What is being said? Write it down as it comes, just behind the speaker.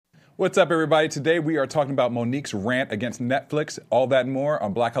What's up, everybody? Today we are talking about Monique's rant against Netflix. All that and more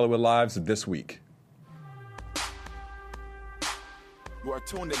on Black Hollywood Lives this week. You are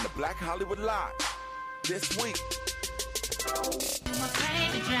tuned in to Black Hollywood Live this week.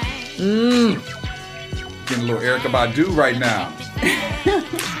 Getting a little Erykah Badu right now.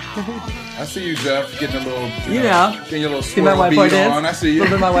 I see you, Jeff, getting a little, getting your little swirl beat on. I see you. A little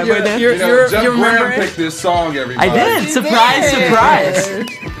bit of my white boy dance. Jeff Graham picked this song, everybody. I did.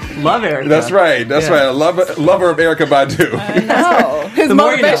 Surprise. Love Erykah. That's right. A lover of Erykah Badu. I know. His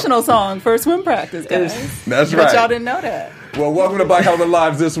motivational song for swim practice, guys. That's right. But y'all didn't know that. Well, welcome to Black Hollywood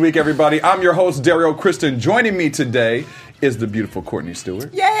Lives this week, everybody. I'm your host, Dario Kristen. Joining me today is the beautiful Courtney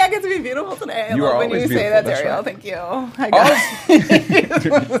Stewart. Yay, I get to be beautiful today. You are when always you say beautiful. that, Dario. Right.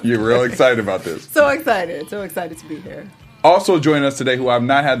 Thank you. You're real excited about this. So excited to be here. Also joining us today, who I've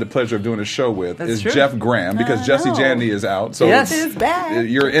not had the pleasure of doing a show with, is true. Jeff Graham, because Jesse Jandy is out. So Yes. He's back.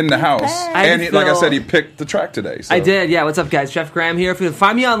 you're in the house. And like I said, he picked the track today. So. I did, yeah. What's up, guys? Jeff Graham here. If you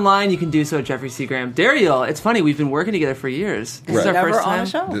find me online, you can do so at Jeffrey C. Graham. Dario, it's funny, we've been working together for years. This is our Never first on time a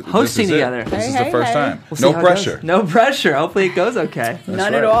show. hosting This is it. together. This is Hey, the first hey. time. We'll see No how it pressure. goes. No pressure. Hopefully it goes okay. None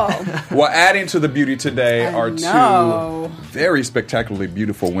right. at all. Well, adding to the beauty today are know. two very spectacularly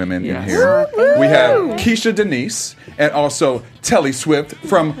beautiful women in Yes. here. We have Keisha Denise and also Telly Swift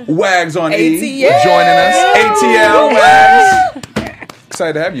from Wags on E ATL. joining us. ATL Wags.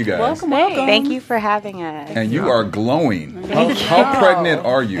 Excited to have you guys. Welcome. Thank you for having us. And you are glowing. Thank How pregnant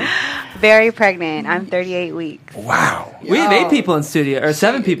are you? Very pregnant. I'm 38 weeks. Wow. We have 8 people in studio, or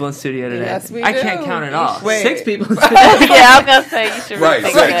 7 people in studio today. Yes, we I do. can't count it all. Wait. 6 people in studio. Yeah, I was going to say, you should Right,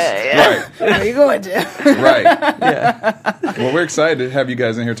 rethink six. that. Yeah. Where you going, Jeff? Right. Yeah. Well, we're excited to have you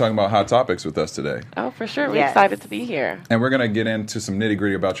guys in here talking about hot topics with us today. Oh, for sure. We're Yes. excited to be here. And we're going to get into some nitty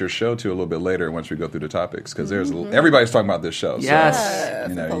gritty about your show too a little bit later once we go through the topics, because everybody's talking about this show. Yes.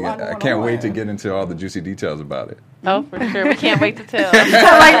 So, I can't wait to get into all the juicy details about it. Oh, for sure. We can't wait to tell.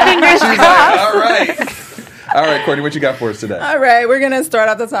 Like fingers crossed. All right. All right, Courtney, what you got for us today? All right, we're going to start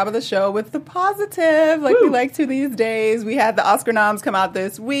off the top of the show with the positive, like we like to these days. We had the Oscar noms come out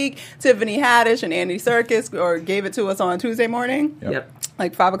this week. Tiffany Haddish and Andy Serkis gave it to us on Tuesday morning. Yep.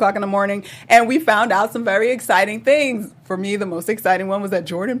 Like 5 o'clock in the morning. And we found out some very exciting things. For me, the most exciting one was that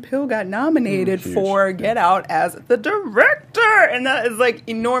Jordan Peele got nominated for Get Out as the director. And that is like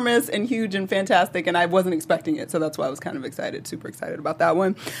enormous and huge and fantastic. And I wasn't expecting it. So that's why I was kind of excited, super excited about that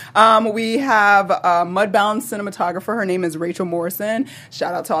one. We have Mudbound cinematographer. Her name is Rachel Morrison.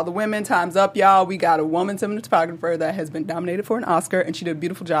 Shout out to all the women. Time's up, y'all. We got a woman cinematographer that has been nominated for an Oscar. And she did a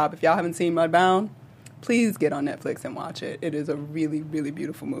beautiful job. If y'all haven't seen Mudbound, please get on Netflix and watch it. It is a really, really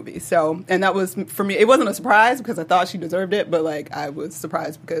beautiful movie. So, and that was, for me, it wasn't a surprise because I thought she deserved it, but like I was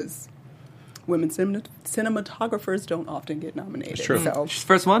surprised because women cinematographers don't often get nominated. It's true. So, She's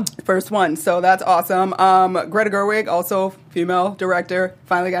first one. first one. So that's awesome. Greta Gerwig, also female director,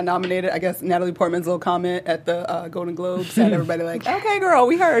 finally got nominated. I guess Natalie Portman's little comment at the Golden Globes had everybody like, okay, girl,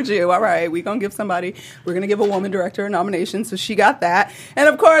 we heard you. All right, we're going to give a woman director a nomination. So she got that. And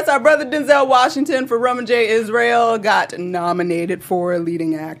of course, our brother Denzel Washington for Roman J. Israel got nominated for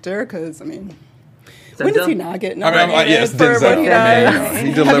leading actor because, I mean, when does he not get nominated yes, for what he Denzel. does?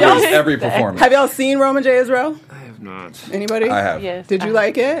 He delivers every performance. Have y'all seen Roman J. Israel? I have not. Anybody? I have. Yes. Did you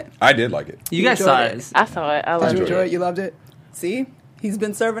like it? I did like it. You guys enjoyed saw it. it. I saw it. I Did loved you it. enjoy it? You loved it? See? He's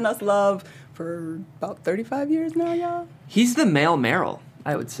been serving us love for about 35 years now, y'all. He's the male Meryl,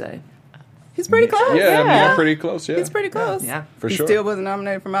 I would say. He's pretty close. Yeah, I mean, you're pretty close, yeah. He's pretty close. Yeah, for he sure. still wasn't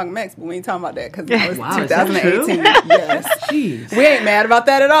nominated for Malcolm X, but we ain't talking about that because that was Wow, is that 2018. true? Yes. Jeez. We ain't mad about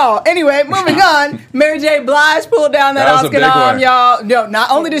that at all. Anyway, moving on. Mary J. Blige pulled down that That was a Oscar big nom, one. y'all. No, not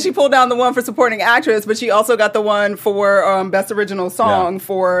only did she pull down the one for supporting actress, but she also got the one for Best Original Song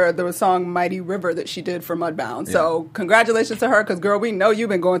for the song Mighty River that she did for Mudbound. So congratulations to her because, girl, we know you've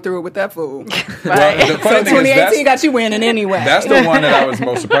been going through it with that fool. Well, the So funny thing 2018 is got you winning anyway. that's the one that I was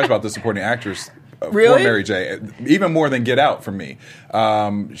most surprised about, the supporting actress Really? for Mary J. Even more than Get Out for me.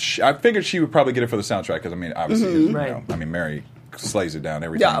 I figured she would probably get it for the soundtrack because, I mean, obviously, you Right. know, I mean, Mary slays it down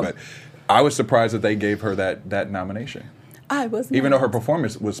every time. Yeah. But I was surprised that they gave her that nomination. I was Even not. though her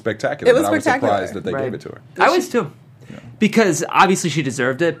performance was spectacular. It was but spectacular. I was surprised that they Right. gave it to her. I was too. Because obviously she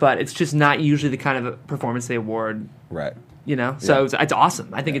deserved it, but it's just not usually the kind of performance they award Right. You know, so it's awesome.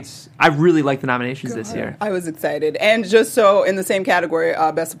 I think I really like the nominations this year. I was excited. And just so in the same category,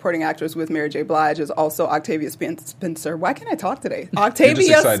 Best Supporting Actress with Mary J. Blige is also Octavia Spencer. Why can't I talk today?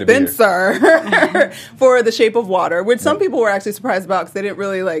 Octavia Spencer for The Shape of Water, which some people were actually surprised about because they didn't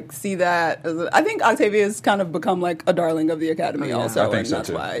really like see that. I think Octavia's kind of become like a darling of the Academy also, I think and so that's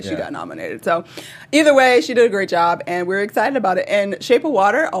too. why she got nominated. So either way, she did a great job, and we're excited about it. And Shape of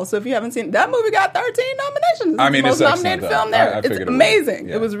Water, also, if you haven't seen that movie, got 13 nominations. I mean, it's it's the most excellent, nominated though. film there. I It's figured it amazing.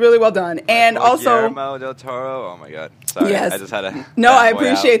 was. It was really well done. And also, Guillermo del Toro. Oh my God! Sorry, yes, I just had a no. I bad boy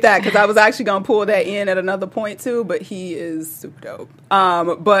appreciate out. that because I was actually going to pull that in at another point too. But he is super dope.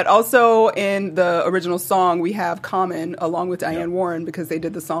 But also in the original song, we have Common along with Diane Warren because they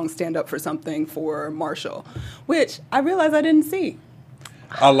did the song "Stand Up for Something" for Marshall, which I realized I didn't see.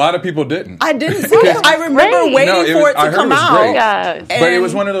 A lot of people didn't. I didn't see it. I remember great. waiting No, it for was- it I to heard come it was out. great. Yes. But it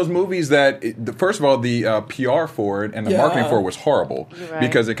was And- one of those movies that, first of all, the PR for it and the marketing for it was horrible right.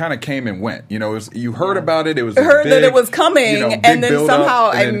 because it kind of came and went. You know, you heard about it. It was I heard that big, it was coming, you know, big and then build-up,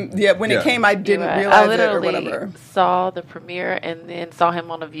 somehow, and then- when it came, I didn't You're right. realize I it or literally whatever. saw the premiere and then saw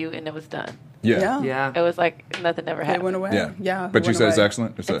him on a View, and it was done. Yeah. Yeah. It was like nothing ever It happened. went away. Yeah. it But you went said it's away.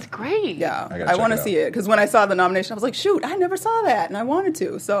 excellent? It's great. Yeah, I gotta I check want it to out. see it because when I saw the nomination, I was like, "Shoot, I never saw that," and I wanted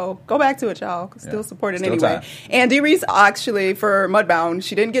to. So go back to it, y'all. Still support it Still anyway. time. And Dee Reese actually for Mudbound,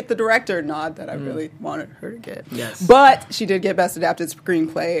 she didn't get the director nod that I really wanted her to get. Yes. but she did get Best Adapted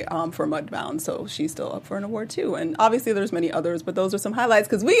Screenplay for Mudbound, so she's still up for an award too. And obviously, there's many others, but those are some highlights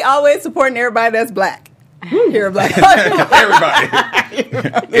because we always supporting everybody that's black. Here, black.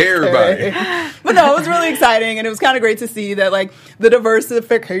 Everybody. But no, it was really exciting, and it was kind of great to see that like the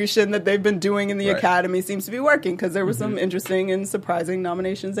diversification that they've been doing in the Right. Academy seems to be working because there were some interesting and surprising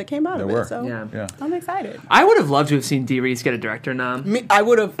nominations that came out There of were. it. So Yeah. I'm excited. I would have loved to have seen Dee Reese get a director nom. I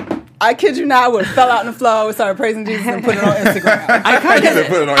would have. I kid you not, I would have fell out on the floor, started praising Jesus, and put it on Instagram. I kind They of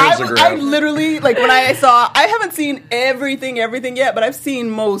put it on I Instagram. literally like when I haven't seen everything yet, but I've seen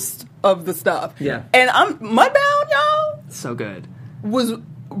most of the stuff. Yeah. and I'm Mudbound, y'all. so good. Was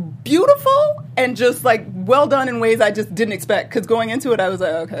beautiful and just like well done in ways I just didn't expect. Because going into it, I was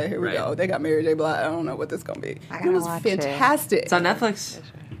like, okay, here we Right. go. They got Mary J. Blige. I don't know what this is gonna be. I It gotta was watch it. fantastic. It's on Netflix.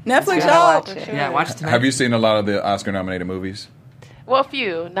 Netflix, gotta y'all. watch it. Yeah, watch it tonight. Have you seen a lot of the Oscar-nominated movies? Well, a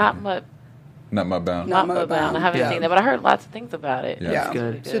few, not much. Not Mudbound. Not Not Mudbound. I haven't Yeah. seen that, but I heard lots of things about it. Yeah. Yeah, That's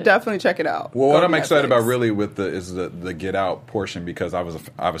good. should definitely check it out. Well, Go what to I'm excited about Netflix. really with the Get Out portion because I was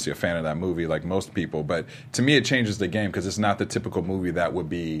obviously a fan of that movie like most people, but to me it changes the game because it's not the typical movie that would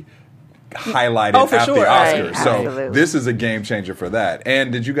be highlighted Oh, for at sure. the Right. Oscars. So Absolutely. this is a game changer for that.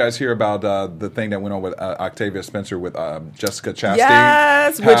 And did you guys hear about the thing that went on with Octavia Spencer with Jessica Chastain?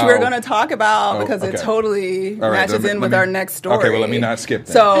 Yes, which How- we're going to talk about Oh, because it okay. totally All right, matches let me- in let with me- our next story. Okay, well, let me not skip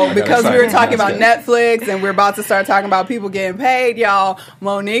that. I So, got because we excited. were talking about That's good. Netflix and we're about to start talking about people getting paid, y'all,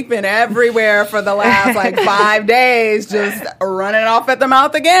 Monique been everywhere for the last like 5 days, just running off at the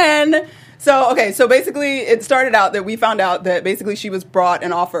mouth again. So, okay, so basically it started out that we found out that basically she was brought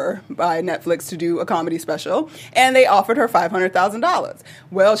an offer by Netflix to do a comedy special, and they offered her $500,000.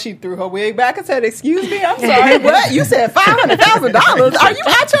 Well, she threw her wig back and said, "Excuse me, I'm sorry, what? You said $500,000? Are you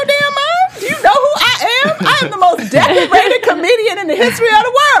out your damn mind? Do you know who I am? I am the most decorated comedian in the history of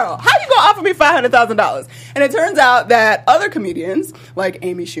the world. How you gonna offer me $500,000?" And it turns out that other comedians, like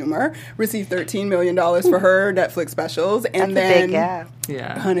Amy Schumer, received $13 million for her Netflix specials, and That's a then big gap.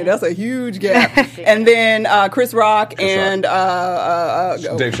 Yeah. honey, that's a huge gap. And then Chris Rock and Dave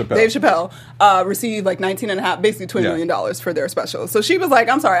Chappelle received like 19 and a half, basically $20 million for their specials. So she was like,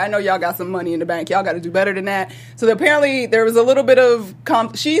 "I'm sorry, I know y'all got some money in the bank. Y'all got to do better than that." So apparently there was a little bit of,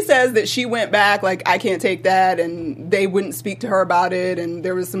 she says that she went back like, "I can't take that," and they wouldn't speak to her about it, and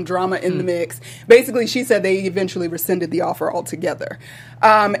there was some drama in the mix. Basically, she said they eventually rescinded the offer altogether.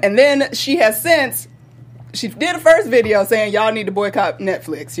 And then she has since, she did a first video saying y'all need to boycott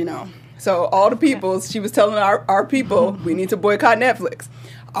Netflix, you know. So all the people, she was telling our people, we need to boycott Netflix.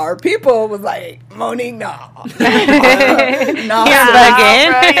 Our people was like, "Monique, no. Nah,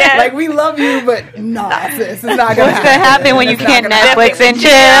 Again? like, we love you, but nah, sis, it's not going to What's gonna happen when you It's not can't gonna Netflix happen. and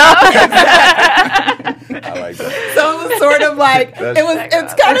chill? I like that. So it was sort of like, That's-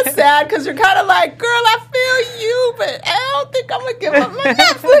 it's kind of sad because you're kind of like, "Girl, I feel you, but I don't think I'm going to give up my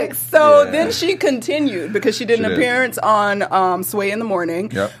Netflix." So Yeah. then she continued because she did She an did. appearance on Sway in the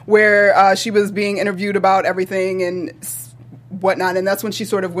Morning Yep. where she was being interviewed about everything and whatnot. And that's when she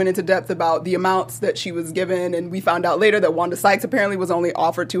sort of went into depth about the amounts that she was given. And we found out later that Wanda Sykes apparently was only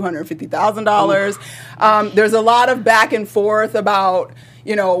offered $250,000. There's a lot of back and forth about,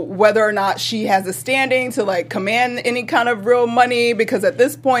 you know, whether or not she has a standing to like command any kind of real money, because at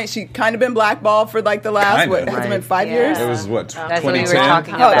this point she kind of been blackballed for like the last, Kinda. what, has it been 5 years? It was what, That's what we 2010? were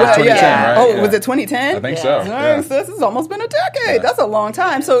talking Oh, about. yeah. 2010, right? Oh, Yeah. was it 2010? I think so. All right, Yeah. so this has almost been a decade. Yeah. That's a long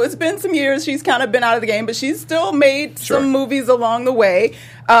time. So it's been some years. She's kind of been out of the game, but she's still made Sure. some movies along the way.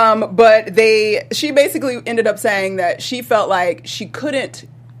 But she basically ended up saying that she felt like she couldn't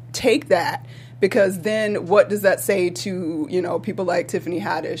take that, because then what does that say to, you know, people like Tiffany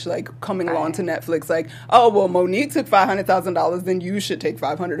Haddish, like coming along to Netflix, like, oh, well, Monique took $500,000, then you should take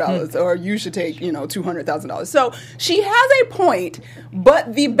 $500, or you should take, you know, $200,000. So she has a point,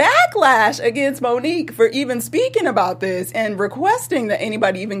 but the backlash against Monique for even speaking about this and requesting that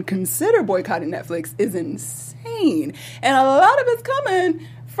anybody even consider boycotting Netflix is insane. And a lot of it's coming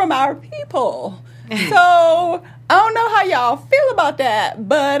from our people. So I don't know how y'all feel about that,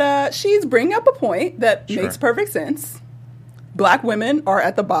 but she's bringing up a point that makes perfect sense. Black women are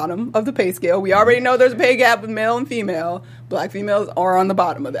at the bottom of the pay scale. We already know there's a pay gap with male and female. Black females are on the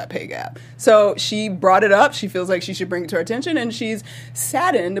bottom of that pay gap. So she brought it up. She feels like she should bring it to her attention, and she's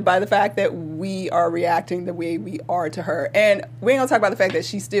saddened by the fact that we are reacting the way we are to her. And we ain't gonna talk about the fact that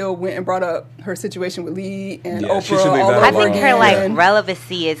she still went and brought up her situation with Lee and Yeah, she Oprah should leave all that over I alone. think her like again.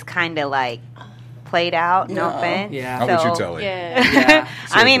 relevancy is kind of like played out. No Yeah. offense. Yeah. How would you So- tell it? Yeah.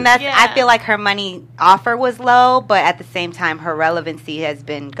 I mean, that's. Yeah. I feel like her money offer was low, but at the same time, her relevancy has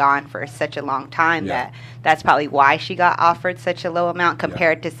been gone for such a long time Yeah. that's probably why she got offered such a low amount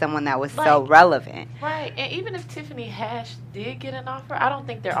compared to someone that was so Like- relevant. Right, and even if Tiffany Haddish did get an offer, I don't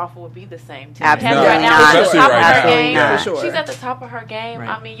think their offer would be the same. Tiffany Absolutely Haddish right now not. is at the Especially top right of her now. game. Yeah. For sure. She's at the top of her game. Right.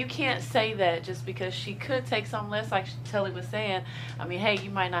 I mean, you can't say that just because she could take something less, like Telly was saying. I mean, hey, you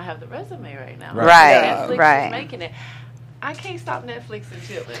might not have the resume right now. Right, Netflix right. is making it. I can't stop Netflix and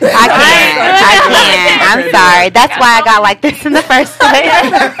chilling. I can't. I'm sorry. That's why I got like this in the first place.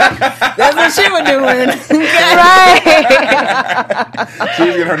 That's what she was doing. Right.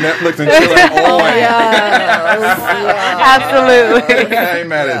 She's getting her Netflix and chilling on. Absolutely. I ain't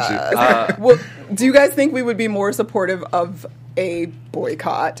mad at you. Well, do you guys think we would be more supportive of a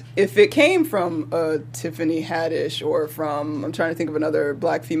boycott if it came from Tiffany Haddish or from, I'm trying to think of another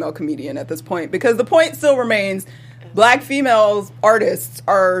black female comedian at this point, because the point still remains, black females artists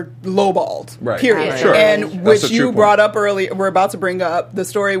are lowballed, Right. period. Right. Sure. And That's which a true you point. brought up earlier, we're about to bring up the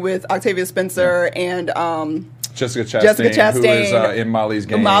story with Octavia Spencer and Jessica Chastain, Jessica who is Chastain, in Molly's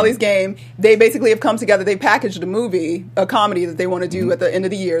Game. Molly's Game. They basically have come together. They packaged a movie, a comedy that they want to do at the end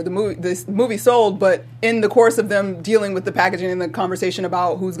of the year. This movie sold, but in the course of them dealing with the packaging and the conversation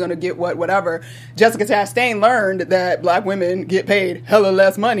about who's going to get what, whatever, Jessica Chastain learned that black women get paid hella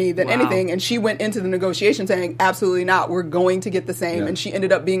less money than anything, and she went into the negotiation saying, absolutely not, we're going to get the same. Yeah. And she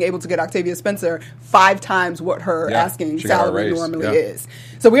ended up being able to get Octavia Spencer 5 times what her Yeah, asking she got a salary raise. normally Yeah. is.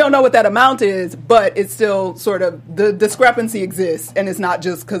 So we don't know what that amount is, but it's still sort of, the discrepancy exists, and it's not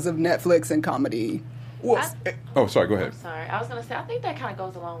just because of Netflix and comedy. Oh, sorry. Go ahead. Sorry, I was gonna say I think that kind of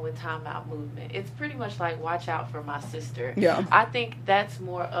goes along with Time Out movement. It's pretty much like watch out for my sister. Yeah. I think that's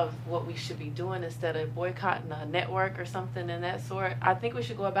more of what we should be doing instead of boycotting a network or something in that sort. I think we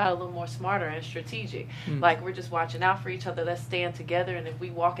should go about it a little more smarter and strategic. Like we're just watching out for each other. Let's stand together, and if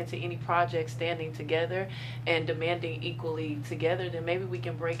we walk into any project standing together and demanding equally together, then maybe we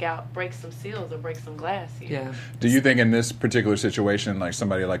can break some seals or break some glass here. Yeah. Do you think in this particular situation, like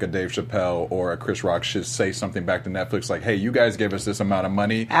somebody like a Dave Chappelle or a Chris Rock should say something back to Netflix like, hey, you guys gave us this amount of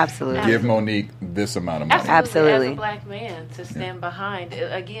money. Absolutely. Give Monique this amount of money. Absolutely. As a black man to stand behind,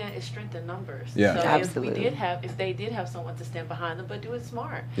 again, it strengthens numbers. Yeah. So Absolutely. if they did have someone to stand behind them, but do it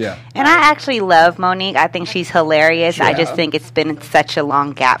smart. Yeah. And I actually love Monique. I think she's hilarious. I just think it's been such a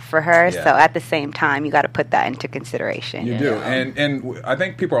long gap for her. Yeah. So at the same time, you got to put that into consideration. You do. And I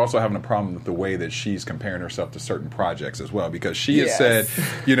think people are also having a problem with the way that she's comparing herself to certain projects as well, because she has said,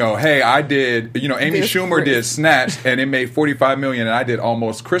 you know, hey, I did, you know, Amy Schumer did Snatched and it made $45 million, and I did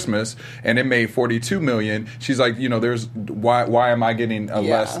Almost Christmas and it made $42 million. She's like, you know, there's why am I getting a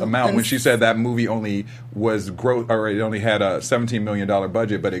less amount when she said that movie only was it only had a $17 million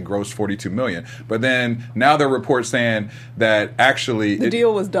budget, but it grossed $42 million. But then now there are reports saying that actually The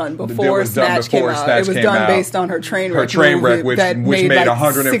deal was done deal before was done Snatch came before out. Snatch It was came done out. based on her train wreck. Her train wreck, movie which that made like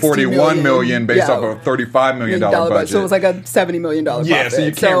 $141 million based off of a $35 million budget. So it was like a $70 million profit. Yeah, so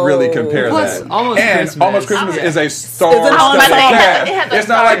you can't really compare Plus, that. Almost and Christmas. Almost Christmas is a It's an star-studded ensemble. cast. It had the It's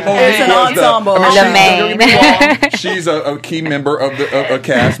not like star Monique cast. It's an was ensemble. the The main. she's a key member of a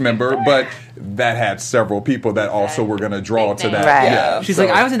cast member, but that had several people that also were going to draw to that. Right. Yeah, She's so-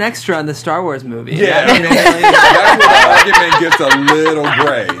 like, I was an extra in the Star Wars movie. Yeah, I mean, that's where the argument gets a little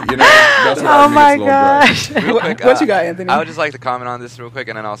gray. You know, that's where Oh the my argument gets a little gray. Real quick, What you got, Anthony? I would just like to comment on this real quick,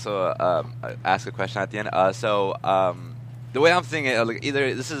 and then also ask a question at the end. The way I'm thinking, like,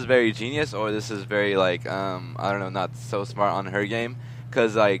 either this is very genius or this is very like I don't know, not so smart on her game.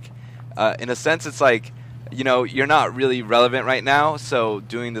 Because like, in a sense, it's like, you know, you're not really relevant right now. So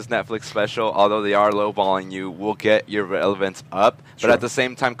doing this Netflix special, although they are lowballing you, will get your relevance up. Sure. But at the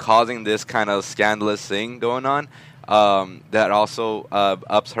same time, causing this kind of scandalous thing going on, that also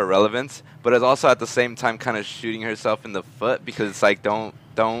ups her relevance. But it's also at the same time kind of shooting herself in the foot, because it's like, don't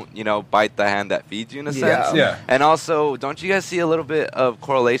you know, bite the hand that feeds you in a sense. Yeah. And also, don't you guys see a little bit of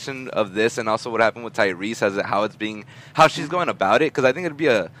correlation of this and also what happened with Tyrese as how she's going about it? Because I think it'd be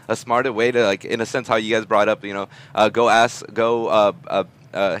a smarter way to, like, in a sense, how you guys brought up, you know,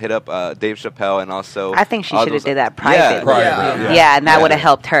 hit up Dave Chappelle, and also I think she all should have those- did that privately. Yeah. Yeah, and that would have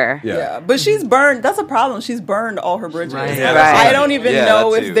helped her. Yeah. But she's burned. That's a problem. She's burned all her bridges. Right. Yeah, that's Right. I don't even Yeah,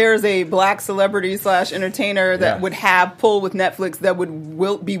 know that if too. there's a black celebrity / entertainer that Yeah. would have pull with Netflix that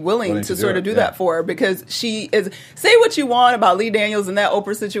would be willing to to sort do of do it, that yeah. for her, because she is. Say what you want about Lee Daniels and that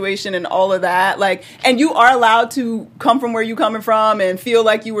Oprah situation and all of that, like, and you are allowed to come from where you coming from and feel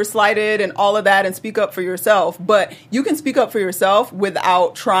like you were slighted and all of that and speak up for yourself. But you can speak up for yourself without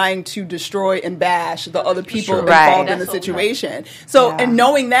trying to destroy and bash the other people Sure. involved Right. in the situation. So, Yeah. and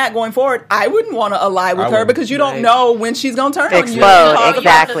knowing that going forward, I wouldn't want to ally with I her, wouldn't. because you don't Right. know when she's going to turn on you. Explode, and talk about-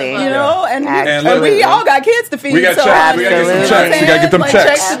 exactly. You know, and Absolutely. we all got kids to feed. We got so checks. We got to get some Absolutely. checks. We got to get them Like,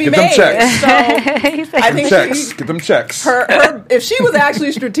 checks. to be Get them made. checks. So I think Checks. Get them checks. her if she was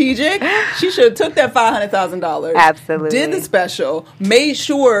actually strategic, she should have took that $500,000. Absolutely. Did the special, made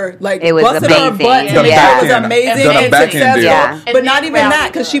sure like It was busted her amazing. butt to Done a make sure it was back-end. amazing Done a and back-end successful. deal. Yeah. But And not then even that,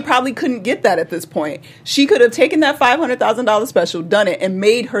 rallied because up. she probably couldn't get that at this point. She could have taken that $500,000 special, done it, and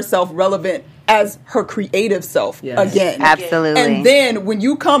made herself relevant as her creative self Yes. again. Absolutely. And then when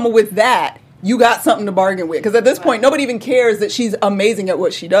you come with that, you got something to bargain with. Because at this point, nobody even cares that she's amazing at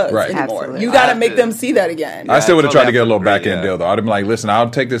what she does Right. anymore. Absolutely. You got to I make did. them see that again. I still would have tried to totally get a little agree, back end yeah. deal though. I'd have been like, listen,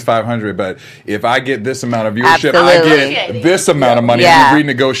 I'll take this 500, but if I get this amount of viewership, Absolutely. I get this amount of money. Yeah. And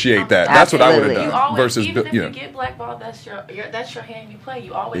you renegotiate that. That's what I would have Absolutely. You done. always, Versus, even if you you know, get blackballed, that's your hand you play.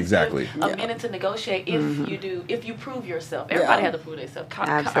 You always Exactly. give a Yeah. minute to negotiate if you prove yourself. Yeah. Everybody had to prove themselves.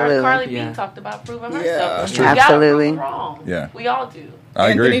 Absolutely. Carly B Yeah. talked about proving Yeah. herself. That's You true. gotta Absolutely. prove them wrong. Yeah. We all do.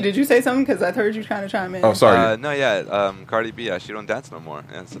 I Anthony, agree. did you say something? Because I heard you trying to chime in. Oh, sorry. No, yeah, Cardi B, she don't dance no more.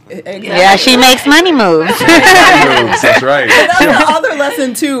 Yeah, it's- Exactly. Yeah, she makes money moves. That's right. That's the other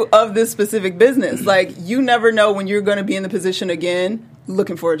lesson too of this specific business. Like, you never know when you're going to be in the position again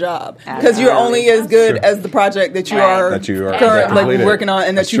looking for a job, because you're only as good Sure. as the project that you Right. are, That you are currently completed. working on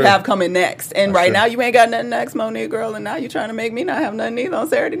and That's that you true. have coming next. And That's right true. now you ain't got nothing next, Monique girl, and now you're trying to make me not have nothing either on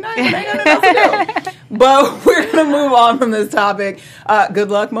Saturday night. When I ain't got nothing else to do. But we're gonna move on from this topic. Good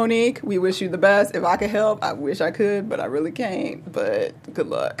luck, Monique. We wish you the best. If I could help, I wish I could, but I really can't. But good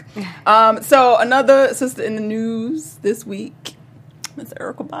luck. So another sister in the news this week, Miss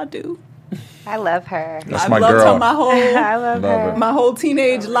Erykah Badu. I love her. That's I've my loved girl. her my whole I love Love her. her. my whole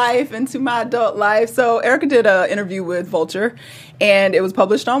teenage life into my adult life. So Erykah did an interview with Vulture, and it was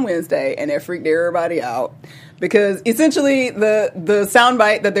published on Wednesday, and it freaked everybody out. Because essentially the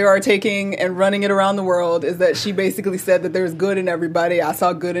soundbite that they are taking and running it around the world is that she basically said that there's good in everybody. I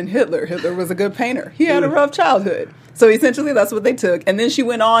saw good in Hitler. Hitler was a good painter. He had a rough childhood. So essentially that's what they took. And then she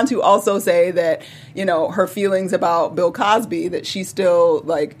went on to also say that, you know, her feelings about Bill Cosby, that she still,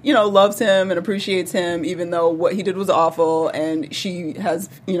 like, you know, loves him and appreciates him, even though what he did was awful. And she has,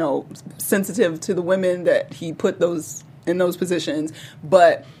 you know, sensitive to the women that he put in those positions.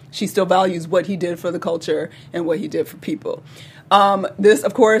 But she still values what he did for the culture and what he did for people. This,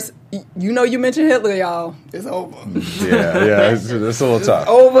 of course, you know, you mentioned Hitler, y'all. It's over. Yeah, it's a little tough.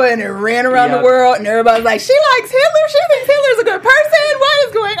 Over, and it ran around the Yep. world, and everybody's like, she likes Hitler. She thinks Hitler's a good person. What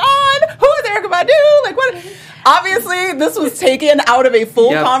is going on? Who is Erykah Badu? Like, what? Obviously, this was taken out of a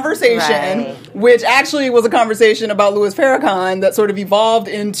full Yep. conversation, Right. which actually was a conversation about Louis Farrakhan that sort of evolved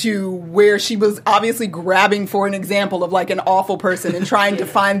into where she was obviously grabbing for an example of like an awful person and trying to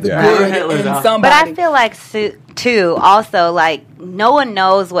find the Yeah. good Hitler, in though. somebody. But I feel like too, also, like, no one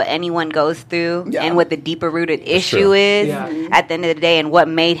knows what anyone goes through and what the deeper rooted issue is at the end of the day, and what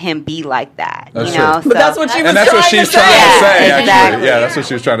made him be like that. That's you know, true. But that's what she was that's what she's trying to say. Exactly. Actually, yeah, that's what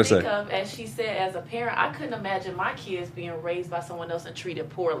she was trying to say. As she said, as a parent, I couldn't imagine my kids being raised by someone else and treated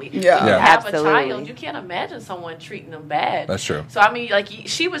poorly. Yeah. You have Absolutely. a child, you can't imagine someone treating them bad. That's true. So I mean, like,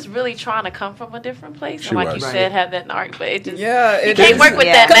 she was really trying to come from a different place, She and like was. you Right. said, have that in art, but it just You you can't work with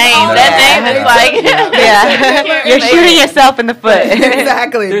Yeah. that name. That name is like Yeah. You're shooting yourself in the foot.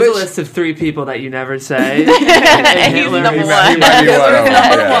 Exactly. There's a But list of 3 people that you never say. And he's Hitler. number He one. might be one of them.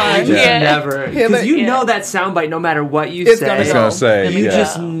 Number Yeah. one. Just Yeah. never. Hitler- Because you Yeah. know that soundbite, no matter what you It's say. gonna I was gonna say, You yeah.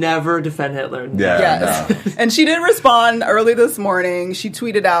 just never defend Hitler. Yeah. Yes. no. And she did respond early this morning. She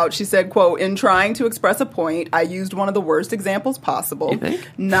tweeted out, she said, quote, "In trying to express a point, I used one of the worst examples possible. You think?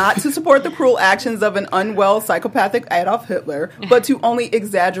 Not to support the cruel actions of an unwell psychopathic Adolf Hitler, but to only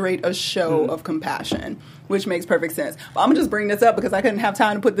exaggerate a show of compassion." Which makes perfect sense. But I'm going to just bring this up because I couldn't have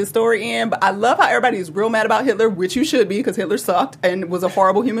time to put this story in. But I love how everybody is real mad about Hitler, which you should be because Hitler sucked and was a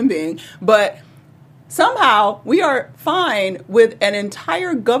horrible human being. But somehow we are fine with an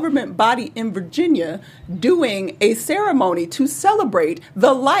entire government body in Virginia doing a ceremony to celebrate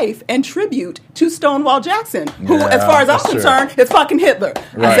the life and tribute to Stonewall Jackson, who, Yeah, as far as I'm that's true. concerned, is fucking Hitler. I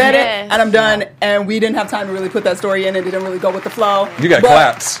Right. said Yes. it, and I'm done. And we didn't have time to really put that story in. It didn't really go with the flow. You got But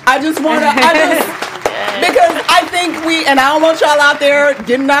claps. I just want to, because I think and I don't want y'all out there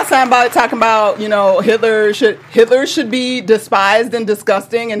getting that soundbite talking about, you know, Hitler should be despised and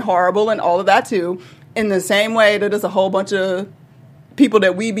disgusting and horrible and all of that too. In the same way that there's a whole bunch of people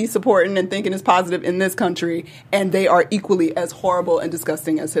that we be supporting and thinking is positive in this country, and they are equally as horrible and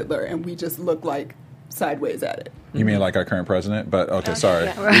disgusting as Hitler, and we just look like sideways at it. You mean like our current president? But okay, sorry.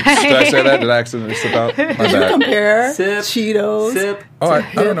 Did I say that? Did I accidentally slip out? My Did you bad. compare Sip. Cheetos? Sip. Oh, I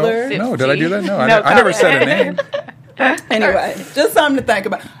don't know. Hitler? No, did I do that? No, No I never said a name. Anyway, just something to think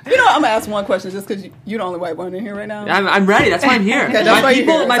about. You know, I'm gonna ask one question just because you're the only white one in here right now. I'm ready. That's why I'm here. Okay, that's why you're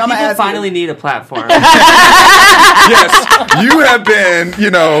here. My So I'm gonna people ask finally you. need a platform. Yes, you have been. You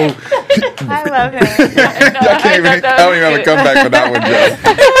know, I love him. I don't even have a comeback for that one, Joe.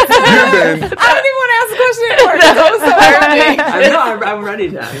 You've been. I didn't even want to ask a question anymore because I was so happy. I'm ready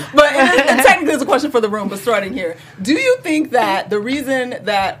now. But and technically, it's a question for the room. But starting here, do you think that the reason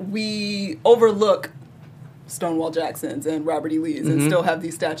that we overlook Stonewall Jacksons and Robert E. Lee's and still have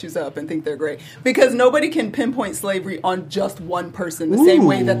these statues up and think they're great because nobody can pinpoint slavery on just one person the same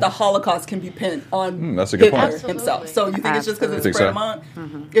way that the Holocaust can be pinned on that's a good Hitler point. himself. So you think it's just because it's Think spread so?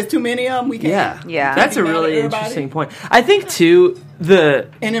 among? It's too many of them. We can't. Yeah. Yeah. That's a Can't be mad at really everybody. interesting point. I think, too,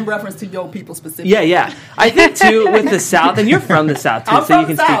 And in reference to your people specifically. Yeah. I think, too, with the South, and you're from the South, too, I'm so from you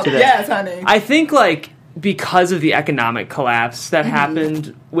can the speak South. to this. Yes, honey. I think, like, because of the economic collapse that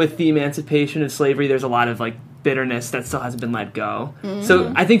happened with the emancipation of slavery, there's a lot of, like, bitterness that still hasn't been let go.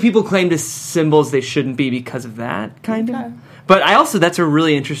 So I think people claim to symbols they shouldn't be because of that, kind of. But I also, that's a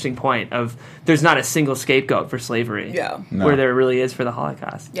really interesting point of there's not a single scapegoat for slavery. Yeah. No. Where there really is for the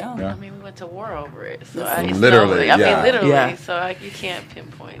Holocaust. Yeah. Yeah. I mean, we went to war over it, so Literally, I yeah. mean, literally. Yeah. So you can't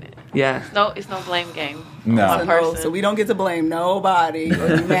pinpoint it. Yeah. No, it's no blame game. No. on So, one no, person. so we don't get to blame nobody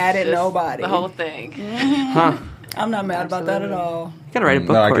or be mad at Just nobody. The whole thing. Huh. I'm not mad about that at all. You gotta write a book,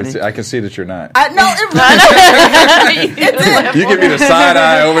 No, Courtney. I can see that you're not. It really, You give me the side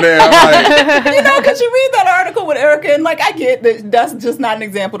eye over there. I'm like, you know, because you read that article with Erica, and like I get that that's just not an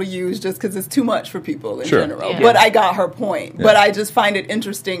example to use just because it's too much for people in Sure. general. Yeah. But I got her point. Yeah. But I just find it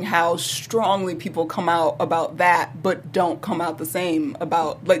interesting how strongly people come out about that, but don't come out the same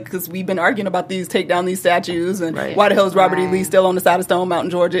about like because we've been arguing about these take down these statues and Right. why the hell is Robert E. Lee still on the side of Stone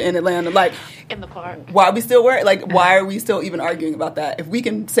Mountain, Georgia, in Atlanta? Like, In the park. why are we still wearing? Like, why are we still even arguing about that? If we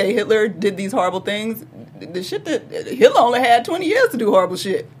can say Hitler did these horrible things, the shit that Hitler only had 20 years to do horrible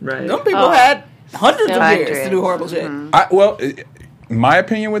shit. Right. Some people Oh. had hundreds of years to Hundreds. do horrible shit. My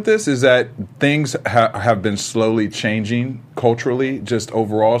opinion with this is that things have been slowly changing culturally, just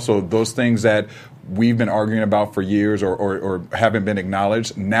overall. So those things that we've been arguing about for years or haven't been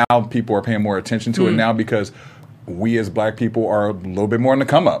acknowledged, now people are paying more attention to it now because we as black people are a little bit more in the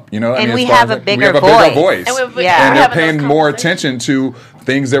come up, you know. And we as far have as, a like, bigger we have a bigger voice. voice, Yeah. and they're having paying those more conversations. attention to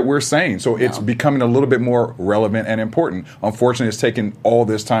things that we're saying. So it's becoming a little bit more relevant and important. Unfortunately, it's taken all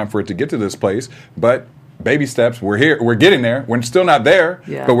this time for it to get to this place, but baby steps. We're here. We're getting there. We're still not there,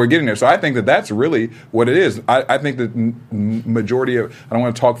 Yeah. but we're getting there. So I think that that's really what it is. I think that majority of, I don't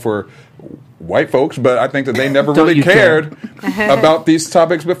want to talk for white folks, but I think that they never really cared about these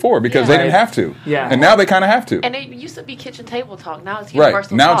topics before because they didn't have to. Yeah. And now they kind of have to. And it used to be kitchen table talk. Now it's universal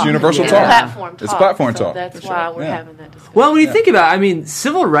talk. Now it's universal talk. Platform talk. It's platform talk. That's why we're having that discussion. Well, when you think about it, I mean,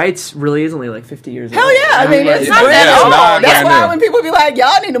 civil rights really is only like 50 years old. Hell yeah. I mean, it's not that old. That's why when people be like,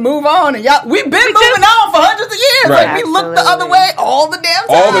 y'all need to move on. And we've been moving on for hundreds of years. Right. Like, we look the other way all the damn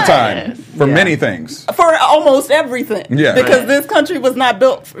time. All the time. For many things. For almost everything. Yeah. Because this country was not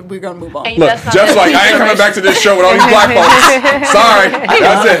built. We're going to move on. Look, just like I ain't coming back to this show with all these black folks. Sorry.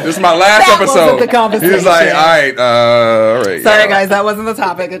 That's it. This is my last episode. The conversation. He's like, all right. Sorry, guys. That wasn't the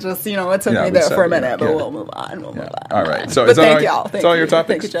topic. It just, it took me there for a minute. But we'll move on. All right. So but thank y'all. That's all your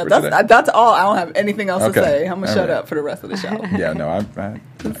topics. That's all. I don't have anything else to say. I'm going to shut up for the rest of the show. Yeah, no,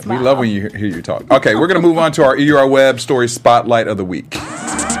 we love when you hear you talk. Okay, we're going to move on to our EUR Web Story Spotlight of the Week.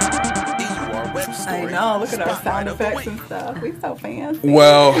 I know. Look at our sound effects and stuff. We so fancy.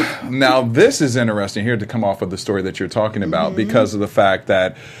 Well, now this is interesting here to come off of the story that you're talking about because of the fact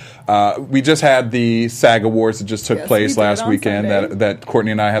that we just had the SAG Awards that just took place last weekend that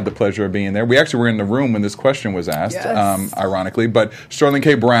Courtney and I had the pleasure of being there. We actually were in the room when this question was asked, ironically. But Sterling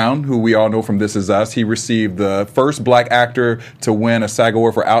K. Brown, who we all know from This Is Us, he received the first black actor to win a SAG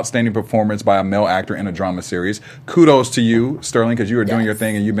Award for outstanding performance by a male actor in a drama series. Kudos to you, Sterling, because you were doing your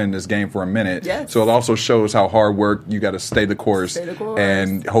thing and you've been in this game for a minute. Yes. So it also shows how hard work you got to stay the course.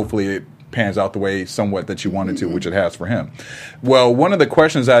 And hopefully it pans out the way somewhat that you wanted to, which it has for him. Well, one of the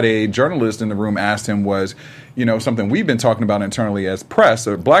questions that a journalist in the room asked him was, something we've been talking about internally as press,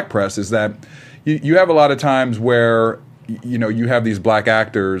 or black press, is that you have a lot of times where you have these black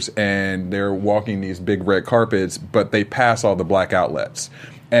actors and they're walking these big red carpets, but they pass all the black outlets.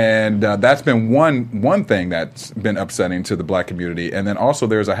 And that's been one thing that's been upsetting to the black community. And then also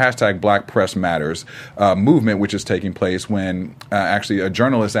there's a hashtag Black Press Matters movement, which is taking place when actually a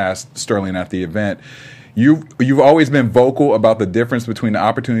journalist asked Sterling at the event, you've always been vocal about the difference between the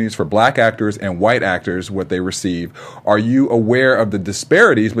opportunities for black actors and white actors, what they receive. Are you aware of the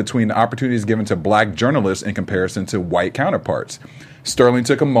disparities between the opportunities given to black journalists in comparison to white counterparts? Sterling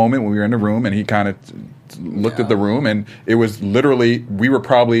took a moment when we were in the room and he kind of looked at the room, and it was literally, we were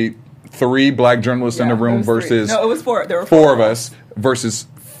probably 3 black journalists in the room versus... No, it was 4. There were 4 of us versus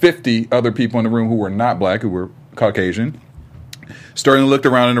 50 other people in the room who were not black, who were Caucasian. Sterling looked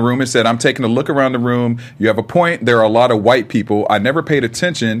around in the room and said, I'm taking a look around the room. You have a point. There are a lot of white people. I never paid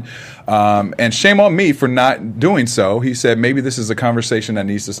attention. And shame on me for not doing so. He said, maybe this is a conversation that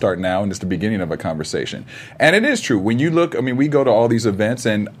needs to start now, and it's the beginning of a conversation. And it is true. When you look, we go to all these events,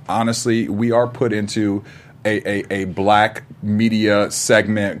 and honestly, we are put into a black media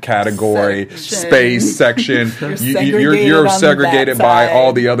segment, category, space, section. You're segregated by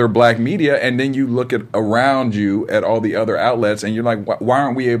all the other black media, and then you look around you at all the other outlets, and you're like, why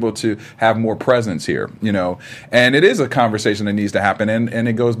aren't we able to have more presence here? And it is a conversation that needs to happen, and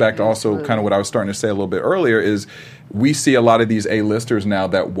it goes back to also kind of what I was starting to say a little bit earlier is we see a lot of these A-listers now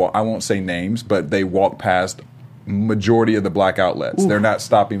that I won't say names, but they walk past majority of the black outlets. Ooh. They're not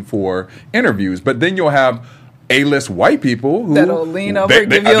stopping for interviews, but then you'll have A-list white people who that'll lean over and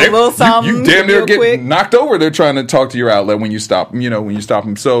give you a little something. You damn near get knocked over. They're trying to talk to your outlet when you stop. When you stop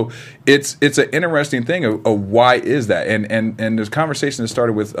them. So it's an interesting thing of why is that? And there's conversation that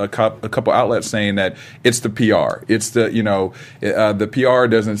started with a couple outlets saying that it's the PR. It's the the PR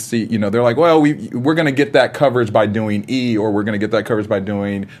doesn't see. They're like, well, we're going to get that coverage by doing E, or we're going to get that coverage by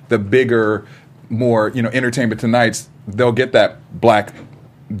doing the bigger, more Entertainment Tonight's. They'll get that black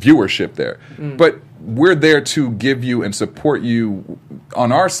viewership there, but we're there to give you and support you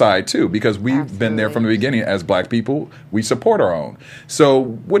on our side too, because we've been there from the beginning as black people. We support our own. So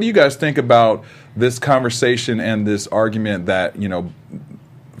what do you guys think about this conversation and this argument that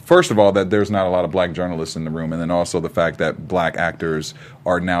first of all, that there's not a lot of black journalists in the room, and then also the fact that black actors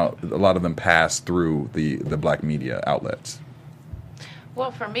are now, a lot of them pass through the black media outlets?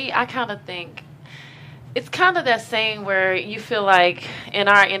 Well, for me, I kind of think it's kind of that saying where you feel like in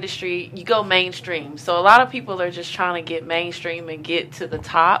our industry, you go mainstream. So a lot of people are just trying to get mainstream and get to the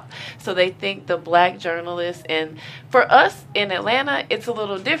top. So they think the black journalists, and for us in Atlanta, it's a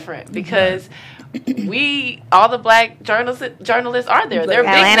little different because all the black journalists are there. They're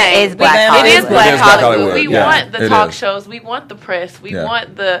Atlanta big names. is Black Hollywood. It is Black Hollywood. We want the talk is. shows. We want the press. We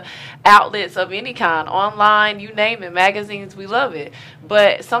want the outlets of any kind, online, you name it, magazines. We love it.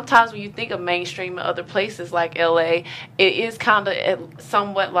 But sometimes when you think of mainstream in other places like LA, it is kind of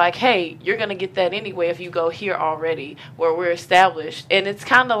somewhat like, hey, you're going to get that anyway if you go here already where we're established. And it's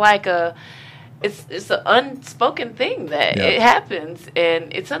kind of like it's an unspoken thing that it happens,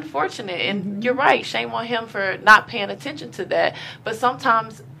 and it's unfortunate. And you're right, shame on him for not paying attention to that. But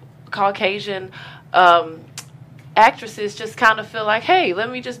sometimes Caucasian actresses just kind of feel like, hey, let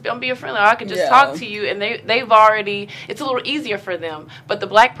me just be a friend, or I can just talk to you, and they've already, it's a little easier for them. But the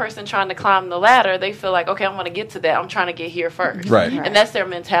black person trying to climb the ladder, they feel like, okay, I'm going to get to that, I'm trying to get here first. Right. And that's their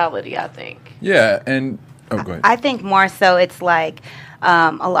mentality, I think. Yeah, and go ahead. I think more so it's like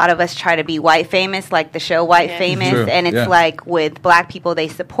a lot of us try to be white famous, like the show White Famous. True. And it's like with black people, they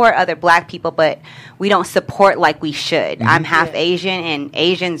support other black people, but we don't support like we should. I'm half Asian, and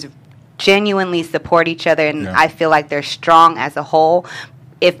Asians genuinely support each other, and I feel like they're strong as a whole.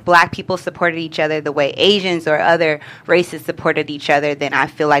 If black people supported each other the way Asians or other races supported each other, then I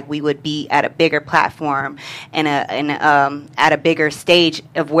feel like we would be at a bigger platform and at a bigger stage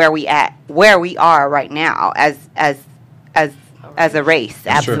of where we are right now as a race.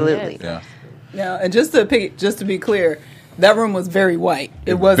 That's absolutely. True. Yeah, and just to be clear, that room was very white.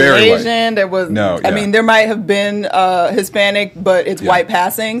 It wasn't Asian. There was I mean, there might have been Hispanic, but it's white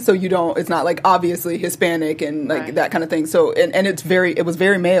passing, so you don't. It's not like obviously Hispanic and like that kind of thing. So and it was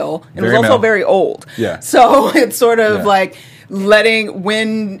very male, and it was also very old. Yeah. So it's sort of like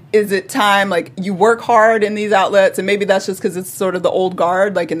when is it time? Like you work hard in these outlets, and maybe that's just because it's sort of the old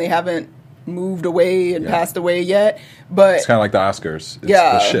guard, like, and they haven't moved away and passed away yet, but it's kind of like the Oscars. It's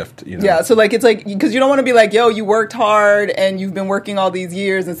the shift, you know? Yeah, so like it's like, because you don't want to be like, yo, you worked hard and you've been working all these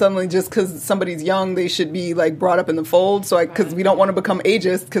years, and suddenly just because somebody's young, they should be like brought up in the fold. So because we don't want to become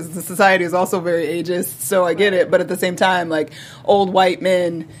ageist, because the society is also very ageist. So I get it, but at the same time, like old white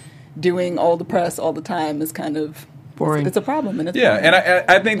men doing all the press all the time is kind of boring. It's a problem, and it's boring. And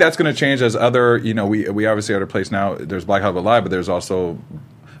I think that's going to change as other, you know, we obviously are at a place now. There's Black Hollywood Live, but there's also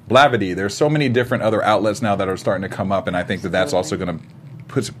Blavity. There's so many different other outlets now that are starting to come up, and I think that's also going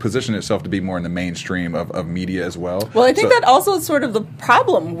to position itself to be more in the mainstream of media as well. Well, I think that also is sort of the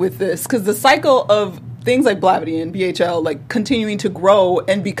problem with this, because the cycle of things like Blavity and BHL, like continuing to grow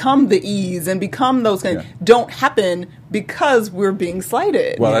and become the E's and become those things, don't happen because we're being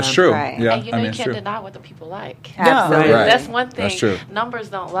slighted. Well, that's true. Right. Yeah, and you can't deny what the people like. Absolutely. Right. That's one thing. That's true. Numbers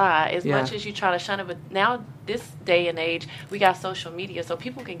don't lie. As much as you try to shun it, but now this day and age, we got social media, so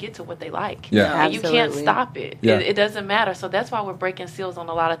people can get to what they like. Yeah. And you can't stop it. Yeah. It doesn't matter. So that's why we're breaking seals on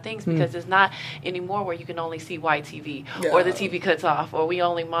a lot of things, because it's not anymore where you can only see white TV or the TV cuts off or we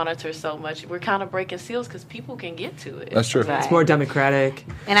only monitor so much. We're kind of breaking seals because people can get to it. That's true. It's more democratic.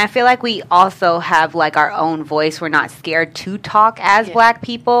 And I feel like we also have like our own voice. We're not scared to talk as black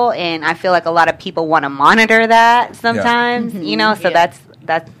people, and I feel like a lot of people want to monitor that sometimes, you know, so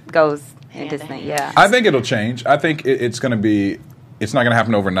that goes into thing. I think it'll change. I think it's going to be, it's not going to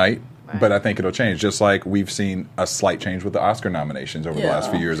happen overnight, but I think it'll change. Just like we've seen a slight change with the Oscar nominations over the last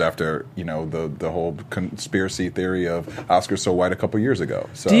few years after, you know, the whole conspiracy theory of Oscars So White a couple years ago.